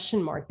kind of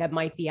question mark that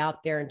might be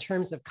out there in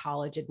terms of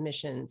college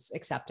admissions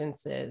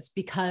acceptances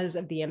because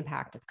of the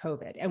impact of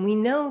COVID. And we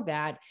know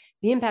that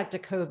the impact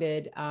of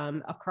COVID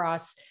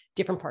across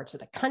different parts of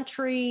the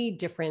country,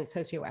 different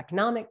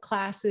socioeconomic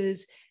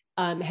classes,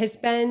 has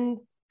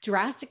been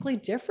drastically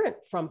different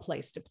from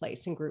place to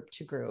place and group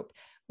to group.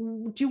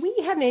 Do we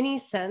have any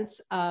sense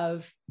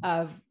of,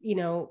 you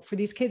know, for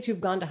these kids who've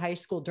gone to high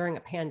school during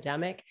a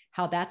pandemic,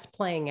 how that's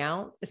playing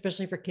out,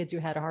 especially for kids who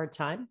had a hard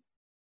time?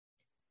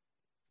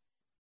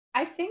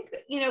 I think,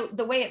 you know,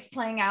 the way it's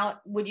playing out,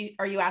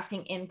 are you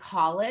asking in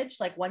college,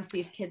 like once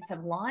these kids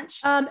have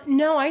launched?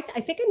 No, I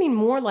think I mean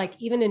more like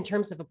even in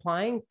terms of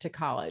applying to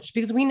college,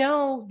 because we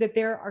know that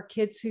there are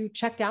kids who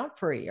checked out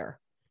for a year,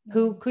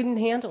 who couldn't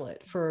handle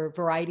it for a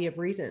variety of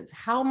reasons.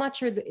 How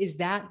much is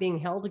that being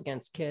held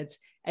against kids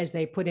as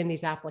they put in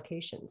these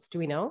applications? Do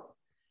we know?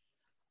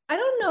 I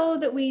don't know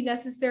that we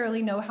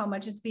necessarily know how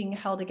much it's being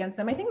held against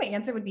them. I think my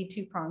answer would be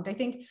two-pronged. I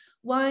think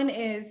one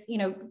is, you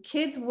know,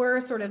 kids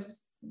were sort of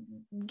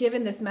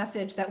given this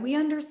message that we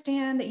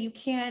understand that you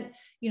can't,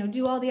 you know,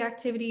 do all the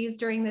activities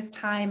during this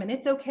time, and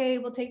it's okay.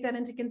 We'll take that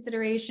into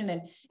consideration,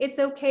 and it's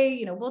okay.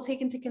 You know, we'll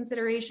take into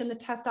consideration the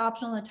test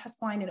optional and the test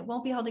blind, and it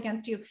won't be held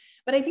against you.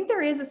 But I think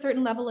there is a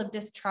certain level of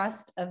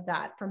distrust of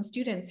that from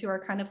students who are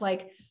kind of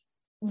like,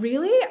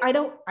 really, I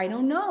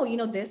don't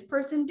know, this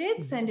person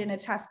did send in a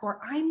test score,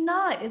 I'm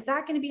not, is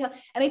that going to be,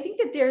 and I think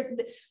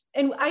that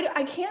and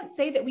I can't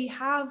say that we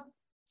have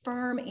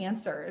firm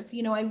answers.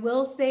 I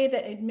will say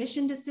that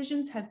admission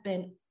decisions have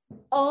been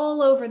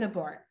all over the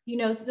board.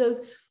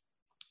 Those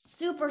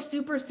super,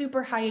 super,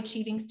 super high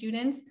achieving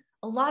students,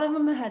 a lot of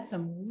them had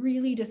some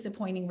really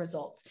disappointing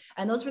results.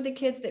 And those were the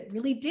kids that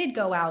really did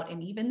go out.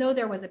 And even though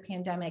there was a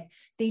pandemic,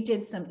 they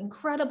did some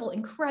incredible,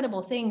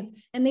 incredible things.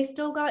 And they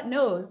still got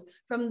no's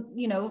from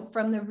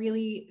the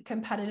really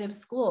competitive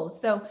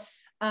schools. So,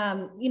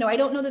 I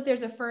don't know that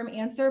there's a firm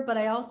answer, but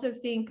I also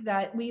think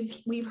that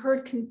we've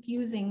heard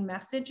confusing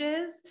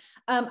messages.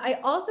 I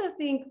also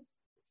think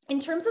in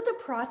terms of the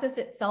process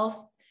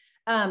itself,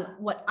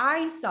 what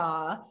I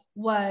saw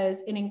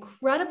was an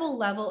incredible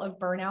level of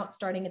burnout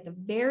starting at the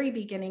very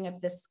beginning of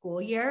this school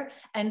year.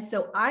 And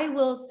so I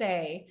will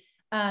say,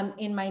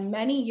 in my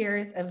many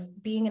years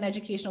of being an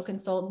educational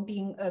consultant,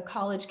 being a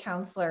college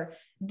counselor,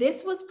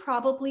 this was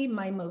probably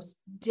my most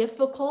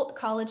difficult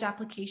college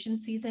application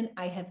season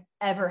I have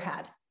ever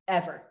had,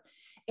 ever.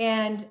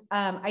 And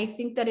I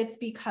think that it's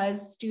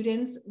because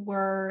students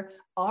were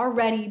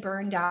already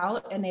burned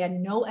out and they had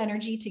no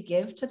energy to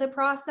give to the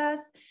process.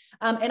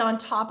 And on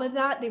top of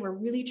that, they were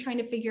really trying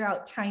to figure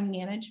out time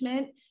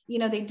management.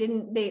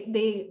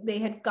 They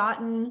had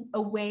gotten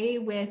away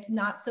with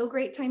not so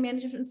great time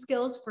management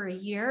skills for a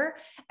year.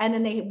 And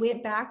then they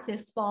went back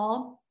this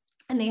fall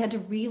and they had to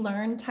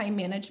relearn time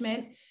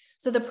management.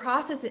 So the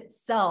process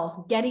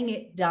itself, getting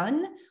it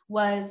done,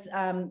 was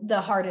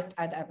the hardest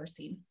I've ever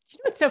seen.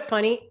 What's so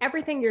funny?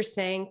 Everything you're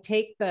saying,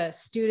 take the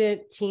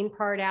student teen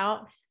part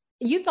out.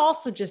 You've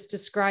also just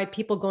described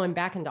people going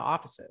back into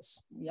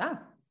offices. Yeah,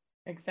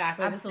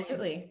 exactly.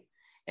 Absolutely.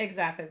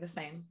 Exactly the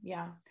same.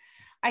 Yeah.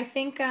 I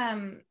think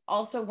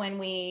also when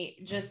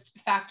we just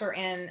factor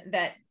in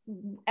that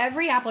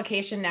every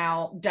application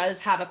now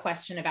does have a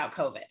question about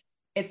COVID.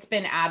 It's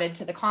been added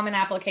to the common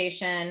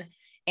application.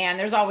 And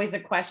there's always a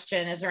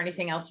question, is there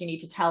anything else you need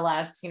to tell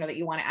us, that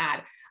you want to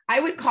add? I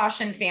would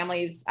caution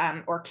families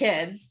or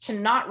kids to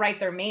not write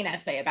their main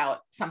essay about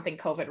something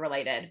COVID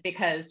related,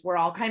 because we're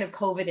all kind of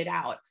COVIDed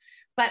out.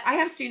 But I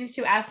have students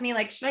who ask me,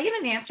 like, should I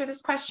even answer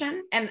this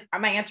question? And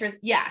my answer is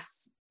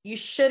yes, you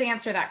should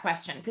answer that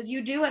question, because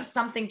you do have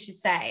something to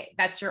say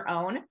that's your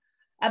own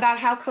about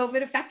how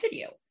COVID affected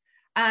you,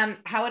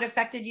 how it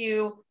affected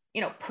you,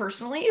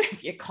 personally,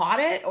 if you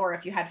caught it or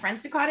if you had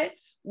friends who caught it,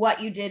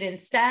 what you did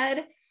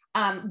instead,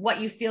 what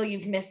you feel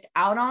you've missed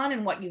out on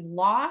and what you've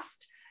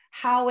lost,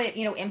 how it,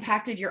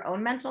 impacted your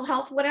own mental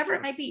health, whatever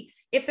it might be.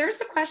 If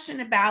there's a question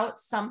about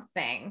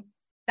something,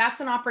 that's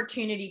an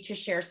opportunity to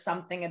share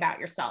something about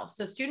yourself.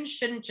 So students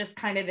shouldn't just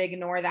kind of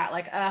ignore that,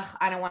 like,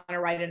 I don't want to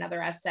write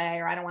another essay,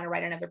 or I don't want to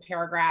write another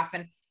paragraph,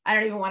 and I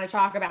don't even want to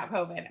talk about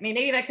COVID. I mean,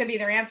 maybe that could be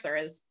their answer,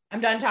 is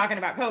I'm done talking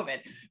about COVID.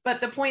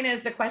 But the point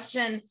is, the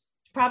question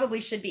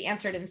probably should be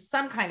answered in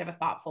some kind of a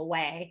thoughtful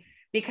way,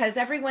 because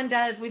everyone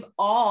does. We've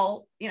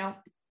all,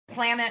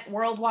 planet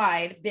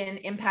worldwide, been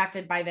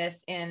impacted by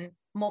this in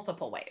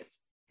multiple ways.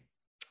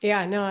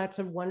 Yeah, no, that's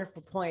a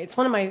wonderful point. It's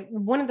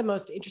one of the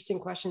most interesting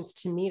questions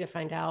to me, to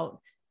find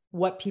out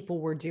what people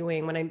were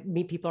doing when I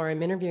meet people or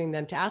I'm interviewing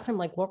them, to ask them,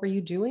 like, what were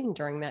you doing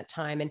during that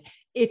time? And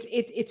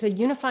it's a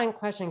unifying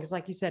question, because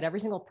like you said,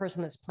 every single person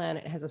on this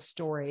planet has a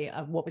story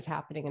of what was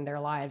happening in their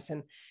lives,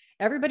 and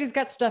everybody's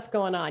got stuff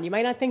going on. You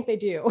might not think they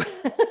do,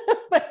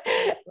 but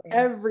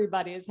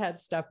everybody has had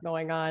stuff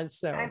going on.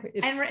 So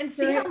and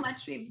see how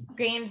much we've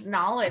gained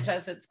knowledge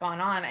as it's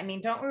gone on. I mean,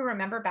 don't we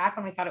remember back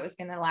when we thought it was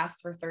going to last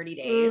for 30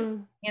 days,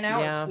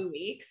 or 2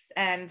 weeks?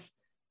 And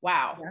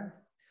wow.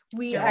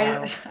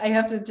 Yeah. I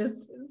have to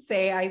just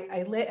say,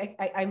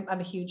 I'm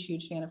a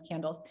huge fan of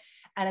candles.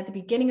 And at the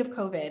beginning of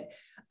COVID,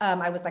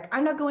 I was like,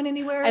 I'm not going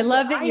anywhere. I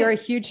love that you're a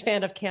huge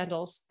fan of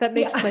candles. That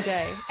makes my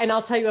day. And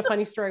I'll tell you a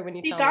funny story when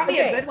you tell me. You got me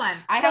a good one.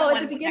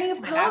 At the beginning of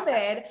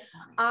COVID,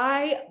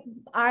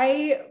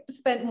 I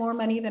spent more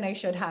money than I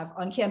should have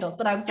on candles,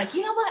 but I was like,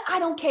 you know what? I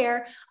don't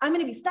care. I'm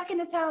going to be stuck in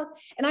this house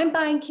and I'm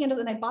buying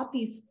candles. And I bought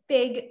these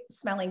fig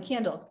smelling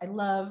candles. I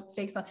love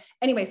fig smell.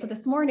 Anyway, so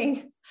this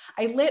morning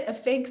I lit a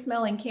fig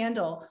smelling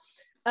candle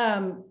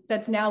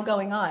that's now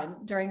going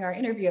on during our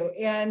interview.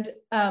 And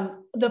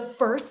the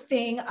first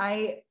thing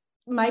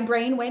my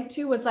brain went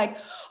to was like,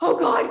 oh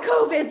God,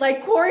 COVID,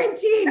 like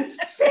quarantine,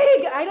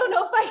 fig. I don't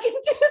know if I can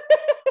do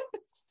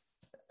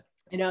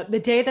this. The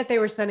day that they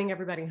were sending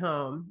everybody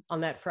home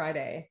on that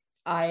Friday,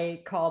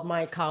 I called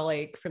my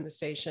colleague from the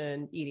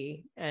station,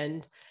 Edie,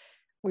 and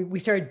we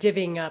started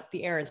divvying up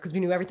the errands because we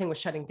knew everything was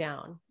shutting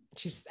down.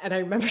 And I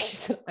remember she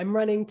said,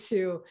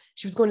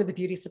 she was going to the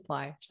beauty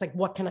supply. She's like,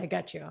 what can I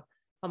get you?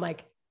 I'm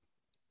like,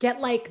 get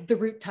like the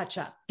root touch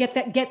up, get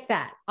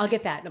that. I'll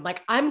get that. And I'm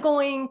like, I'm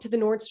going to the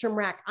Nordstrom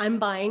rack. I'm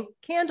buying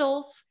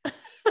candles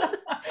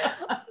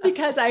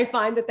because I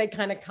find that they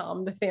kind of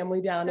calm the family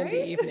down in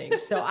the evening.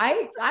 So I'm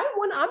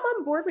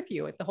on board with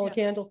you with the whole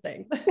candle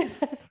thing.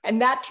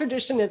 And that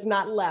tradition has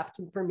not left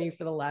for me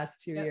for the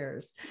last 2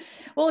 years.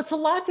 Well, it's a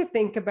lot to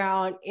think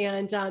about.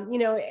 And,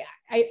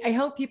 I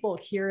hope people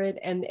hear it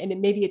and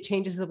maybe it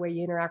changes the way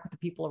you interact with the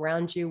people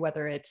around you,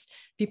 whether it's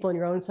people in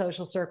your own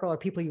social circle or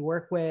people you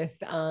work with.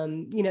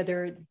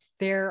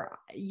 They're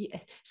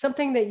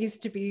something that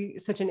used to be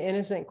such an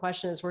innocent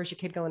question as where's your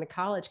kid going to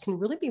college can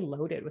really be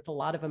loaded with a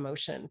lot of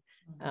emotion.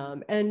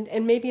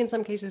 And maybe in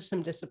some cases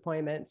some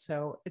disappointment.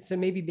 So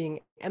maybe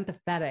being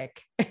empathetic,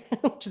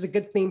 which is a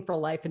good theme for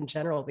life in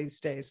general these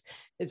days,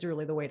 is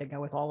really the way to go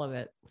with all of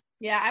it.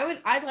 Yeah,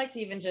 I'd like to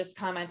even just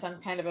comment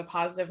on kind of a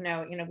positive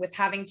note, with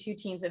having 2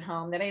 teens at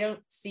home that I don't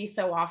see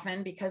so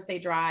often because they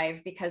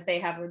drive, because they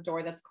have a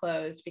door that's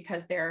closed,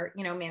 because they're,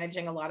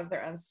 managing a lot of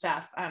their own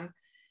stuff.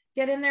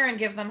 Get in there and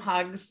give them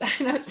hugs.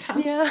 I know it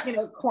sounds,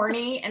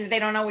 corny, and they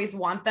don't always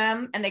want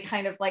them, and they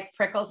kind of like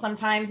prickle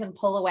sometimes and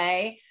pull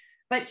away,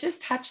 but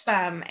just touch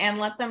them and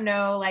let them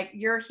know, like,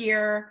 you're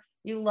here,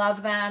 you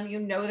love them,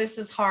 this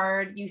is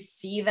hard, you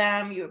see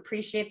them, you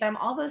appreciate them,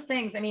 all those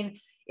things. I mean,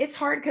 it's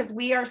hard because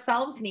we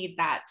ourselves need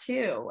that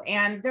too.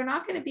 And they're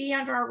not going to be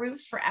under our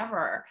roofs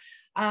forever.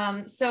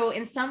 So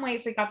in some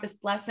ways we got this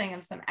blessing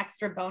of some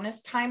extra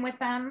bonus time with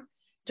them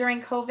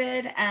during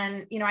COVID.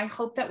 And, I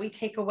hope that we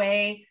take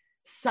away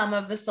some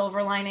of the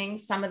silver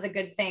linings, some of the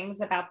good things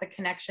about the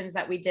connections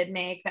that we did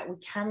make, that we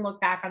can look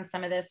back on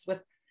some of this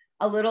with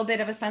a little bit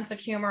of a sense of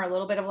humor, a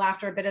little bit of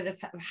laughter, a bit of this,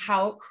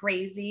 how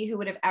crazy, who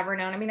would have ever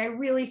known? I mean, I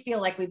really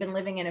feel like we've been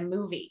living in a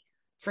movie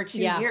for 2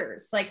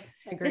 years. Like,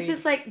 Agreed.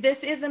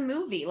 this is a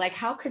movie. Like,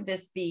 how could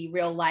this be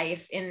real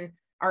life in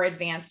our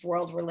advanced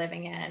world we're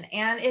living in?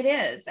 And it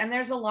is. And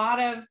there's a lot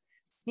of,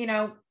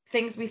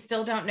 things we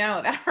still don't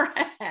know that are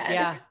ahead.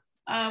 Yeah.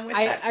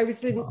 I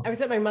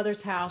was at my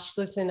mother's house.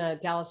 She lives in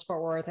Dallas,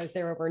 Fort Worth. I was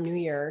there over New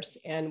Year's,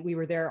 and we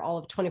were there all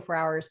of 24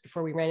 hours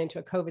before we ran into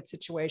a COVID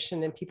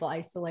situation and people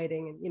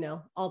isolating and,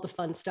 all the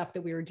fun stuff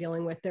that we were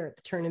dealing with there at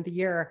the turn of the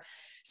year.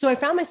 So I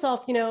found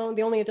myself, the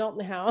only adult in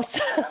the house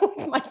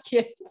with my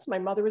kids. My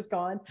mother was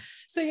gone.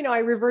 So, I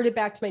reverted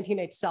back to my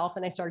teenage self,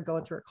 and I started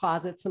going through her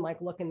closets and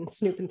like looking,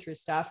 snooping through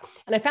stuff.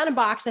 And I found a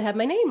box that had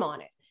my name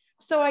on it.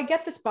 So I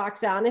get this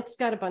box out and it's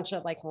got a bunch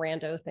of like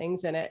rando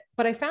things in it,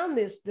 but I found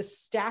this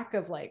stack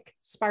of like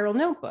spiral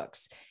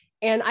notebooks.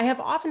 And I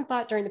have often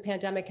thought during the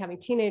pandemic, having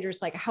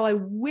teenagers, like how I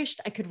wished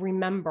I could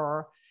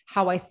remember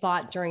how I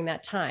thought during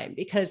that time,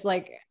 because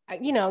like,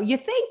 you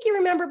think you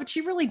remember, but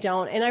you really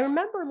don't. And I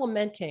remember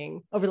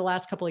lamenting over the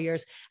last couple of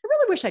years, I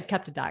really wish I'd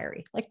kept a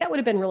diary. Like that would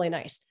have been really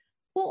nice.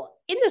 Well,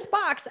 in this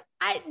box,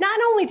 not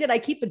only did I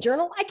keep a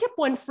journal, I kept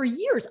one for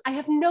years. I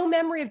have no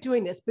memory of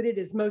doing this, but it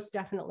is most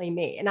definitely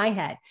me. And I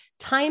had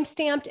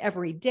time-stamped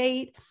every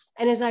date.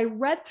 And as I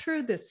read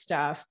through this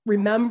stuff,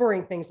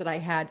 remembering things that I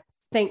had,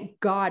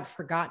 thank God,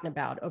 forgotten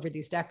about over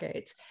these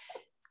decades,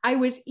 I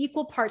was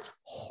equal parts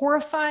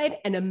horrified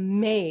and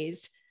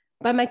amazed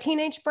by my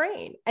teenage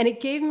brain. And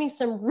it gave me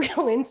some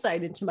real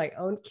insight into my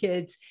own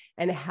kids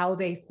and how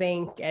they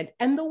think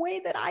and the way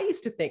that I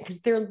used to think,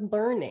 because they're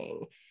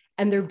learning.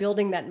 And they're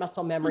building that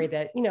muscle memory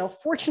that,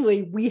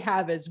 fortunately we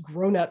have as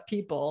grown-up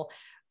people,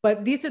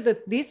 but these are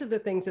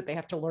the things that they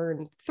have to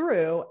learn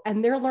through.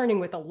 And they're learning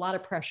with a lot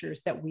of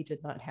pressures that we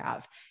did not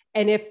have.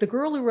 And if the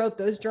girl who wrote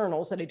those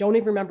journals that I don't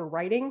even remember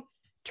writing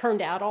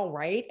turned out all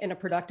right and a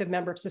productive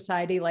member of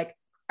society, like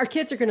our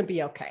kids are going to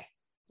be okay.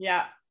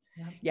 Yeah.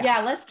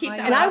 Let's keep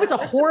that. And I was a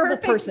horrible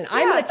person.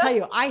 I'm going to tell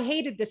you, I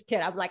hated this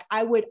kid. I'm like,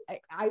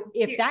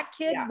 if that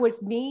kid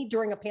was me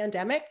during a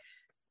pandemic,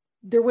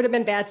 there would have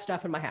been bad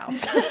stuff in my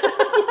house.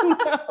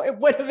 It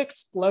would have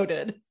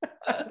exploded.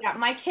 Yeah,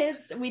 my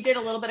kids, we did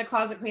a little bit of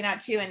closet clean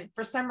out too. And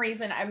for some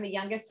reason, I'm the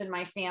youngest in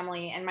my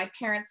family. And my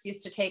parents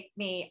used to take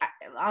me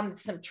on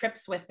some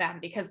trips with them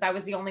because I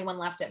was the only one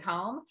left at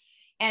home.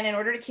 And in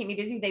order to keep me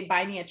busy, they'd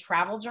buy me a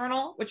travel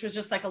journal, which was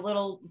just like a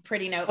little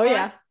pretty notebook. Oh,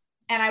 yeah.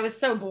 And I was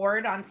so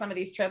bored on some of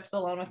these trips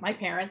alone with my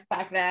parents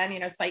back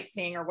then,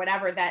 sightseeing or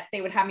whatever, that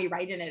they would have me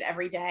write in it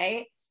every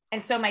day.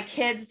 And so my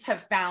kids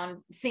have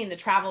seen the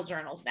travel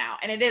journals now,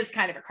 and it is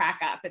kind of a crack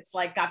up. It's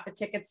like got the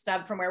ticket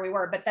stub from where we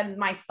were, but then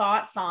my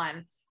thoughts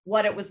on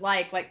what it was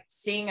like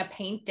seeing a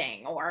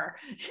painting or,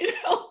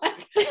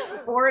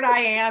 bored I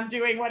am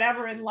doing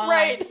whatever in line.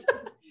 Right.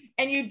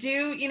 And you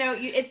do,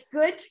 it's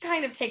good to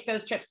kind of take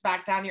those trips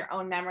back down your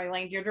own memory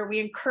lane, Deirdre. We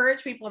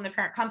encourage people in the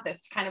Parent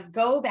Compass to kind of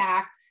go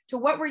back to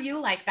what were you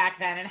like back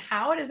then, and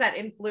how does that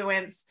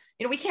influence,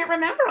 we can't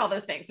remember all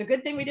those things. So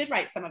good thing we did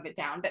write some of it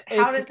down, but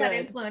how does that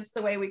influence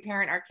the way we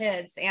parent our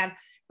kids? And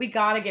we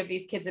got to give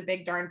these kids a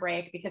big darn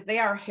break because they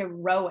are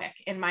heroic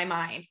in my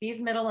mind.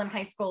 These middle and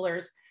high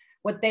schoolers,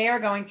 what they are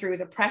going through,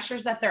 the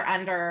pressures that they're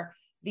under,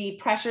 the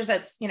pressures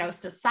that's,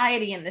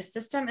 society and the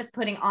system is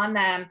putting on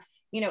them.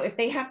 If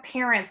they have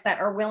parents that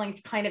are willing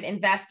to kind of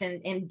invest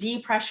in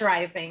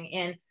depressurizing,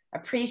 in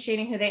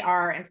appreciating who they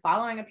are and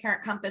following a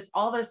parent compass,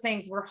 all those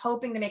things, we're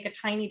hoping to make a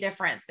tiny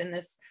difference in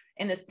this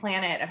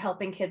planet of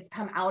helping kids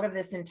come out of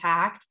this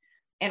intact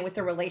and with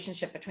the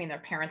relationship between their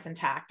parents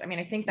intact. I mean,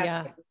 I think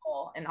that's the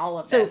goal in all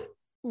of this. So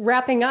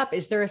wrapping up,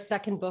 is there a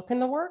second book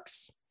in the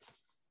works?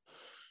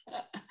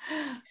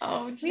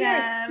 Oh, We are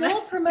Jen.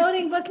 still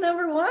promoting book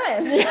number 1.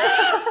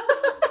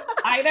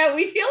 I know,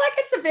 we feel like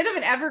it's a bit of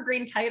an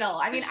evergreen title.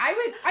 I mean,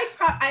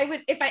 I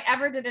would, if I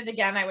ever did it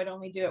again, I would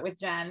only do it with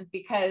Jen,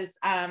 because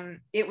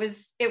it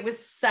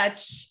was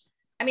such,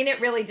 I mean,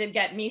 it really did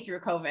get me through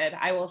COVID.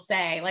 I will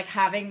say, like,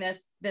 having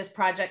this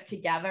project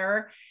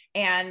together,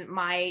 and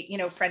my,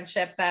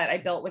 friendship that I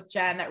built with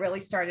Jen, that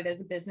really started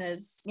as a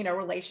business,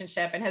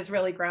 relationship, and has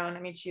really grown. I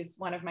mean, she's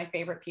one of my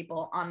favorite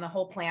people on the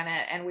whole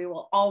planet, and we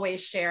will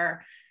always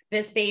share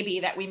this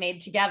baby that we made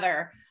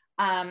together.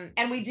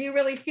 And we do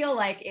really feel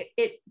like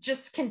it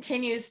just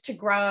continues to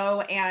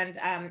grow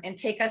and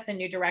take us in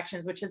new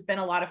directions, which has been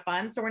a lot of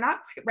fun. So we're not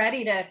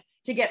ready to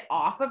get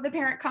off of the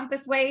Parent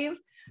Compass wave.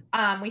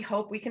 We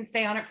hope we can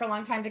stay on it for a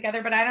long time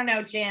together, but I don't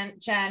know, Jen,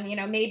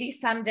 maybe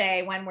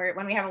someday when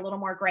we have a little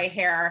more gray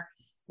hair,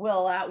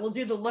 we'll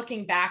do the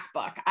looking back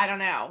book. I don't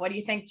know. What do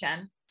you think,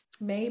 Jen?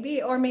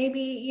 Maybe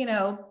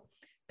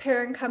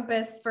Parent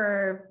Compass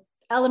for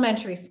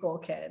elementary school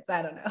kids.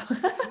 I don't know.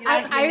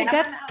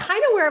 That's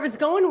kind of where I was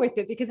going with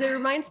it, because it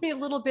reminds me a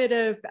little bit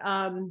of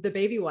the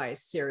Baby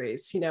Wise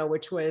series,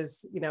 which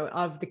was,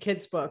 of the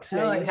kids' books. You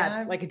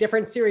had like a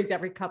different series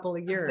every couple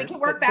of years. We can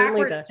work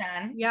backwards,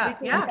 Jen. Yeah.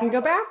 You can go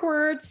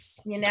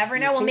backwards. You never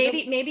know. Well,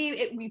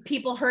 maybe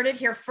people heard it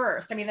here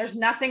first. I mean, there's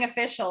nothing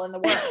official in the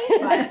works,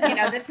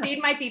 but the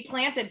seed might be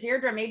planted.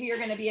 Deirdre, maybe you're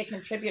going to be a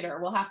contributor.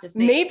 We'll have to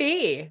see.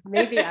 Maybe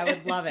I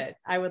would love it.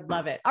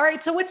 All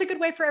right. So what's a good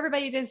way for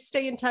everybody to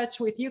stay in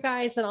touch with you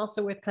guys, and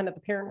also with kind of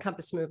the Parent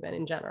Compass movement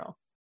in general?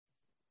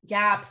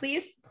 Yeah,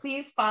 please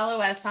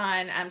follow us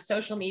on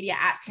social media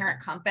at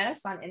Parent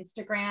Compass on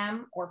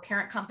Instagram, or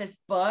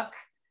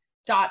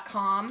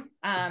parentcompassbook.com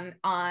on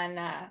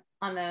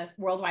the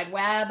World Wide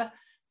Web,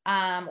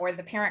 or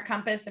the Parent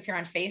Compass if you're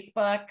on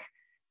Facebook,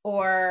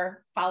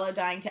 or follow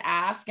Dying to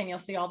Ask, and you'll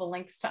see all the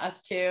links to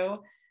us too.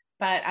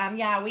 But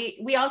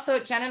we also,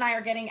 Jen and I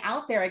are getting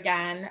out there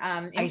again.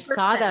 I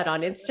saw that on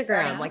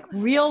Instagram, like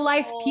real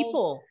life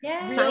people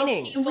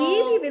signings.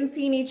 We've even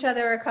seen each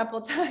other a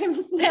couple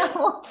times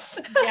now.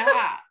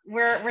 Yeah,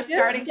 we're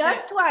starting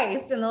just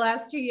twice in the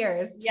last 2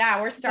 years. Yeah,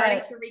 we're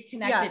starting to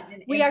reconnect. Yeah.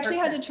 We actually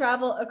had to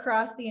travel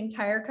across the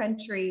entire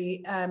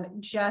country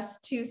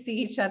just to see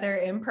each other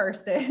in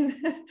person.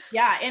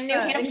 Yeah, in New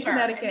Hampshire, in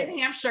Connecticut. In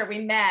New Hampshire, we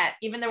met,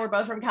 even though we're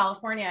both from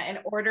California, in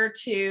order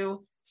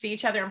to see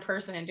each other in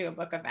person and do a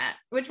book event,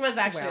 which was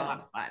actually a lot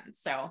of fun.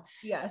 So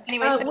yes.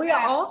 Anyway, we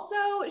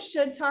also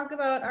should talk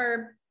about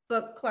our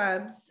book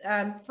clubs.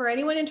 For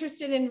anyone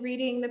interested in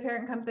reading the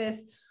Parent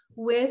Compass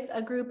with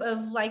a group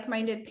of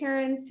like-minded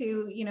parents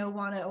who,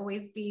 want to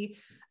always be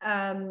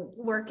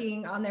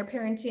working on their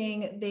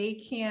parenting, they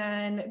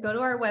can go to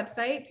our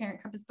website,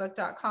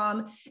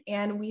 parentcompassbook.com,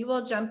 and we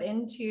will jump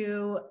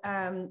into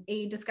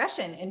a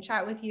discussion and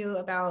chat with you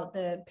about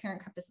the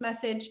Parent Compass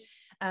message.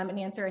 And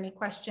answer any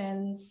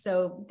questions.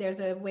 So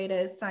there's a way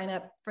to sign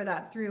up for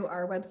that through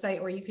our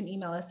website, or you can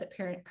email us at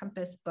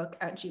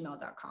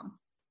parentcompassbook@gmail.com.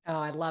 Oh,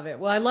 I love it.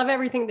 Well, I love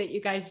everything that you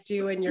guys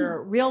do in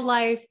your real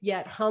life,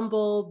 yet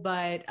humble,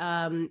 but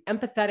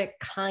empathetic,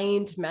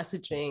 kind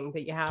messaging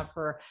that you have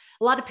for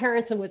a lot of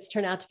parents in what's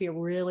turned out to be a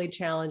really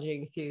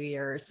challenging few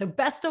years. So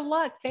best of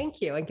luck. Thank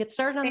you. And get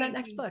started on that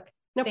next book.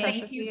 No pressure.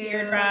 Thank you,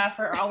 Deirdre,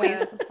 for always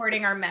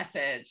supporting our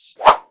message.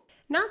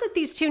 Not that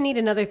these two need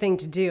another thing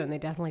to do, and they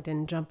definitely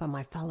didn't jump on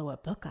my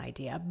follow-up book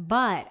idea,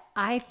 but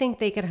I think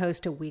they could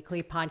host a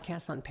weekly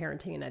podcast on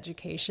parenting and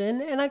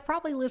education, and I'd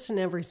probably listen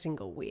every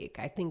single week.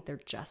 I think they're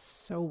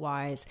just so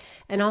wise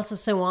and also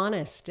so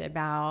honest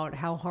about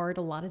how hard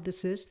a lot of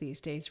this is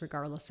these days,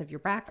 regardless of your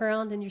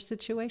background and your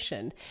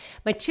situation.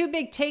 My two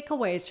big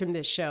takeaways from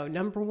this show: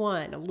 number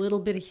one, a little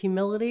bit of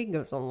humility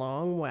goes a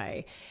long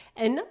way.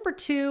 And number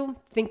two,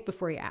 think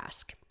before you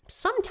ask.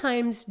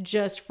 Sometimes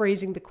just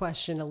phrasing the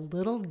question a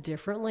little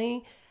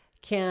differently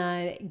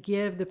can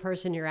give the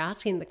person you're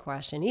asking the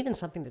question, even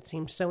something that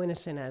seems so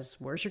innocent as,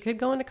 where's your kid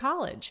going to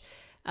college?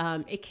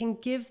 It can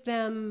give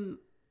them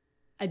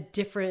a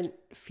different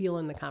feel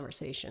in the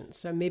conversation.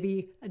 So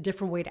maybe a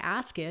different way to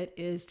ask it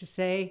is to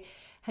say,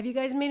 have you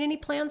guys made any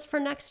plans for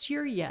next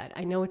year yet?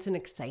 I know it's an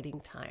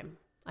exciting time.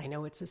 I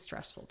know it's a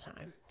stressful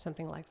time,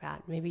 something like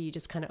that. Maybe you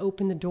just kind of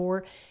open the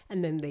door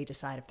and then they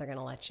decide if they're going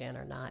to let you in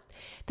or not.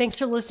 Thanks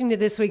for listening to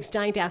this week's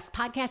Dying to Ask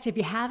podcast. If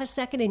you have a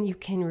second and you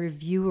can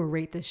review or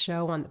rate this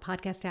show on the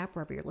podcast app,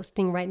 wherever you're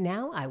listening right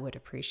now, I would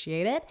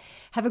appreciate it.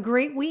 Have a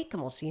great week,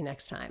 and we'll see you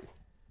next time.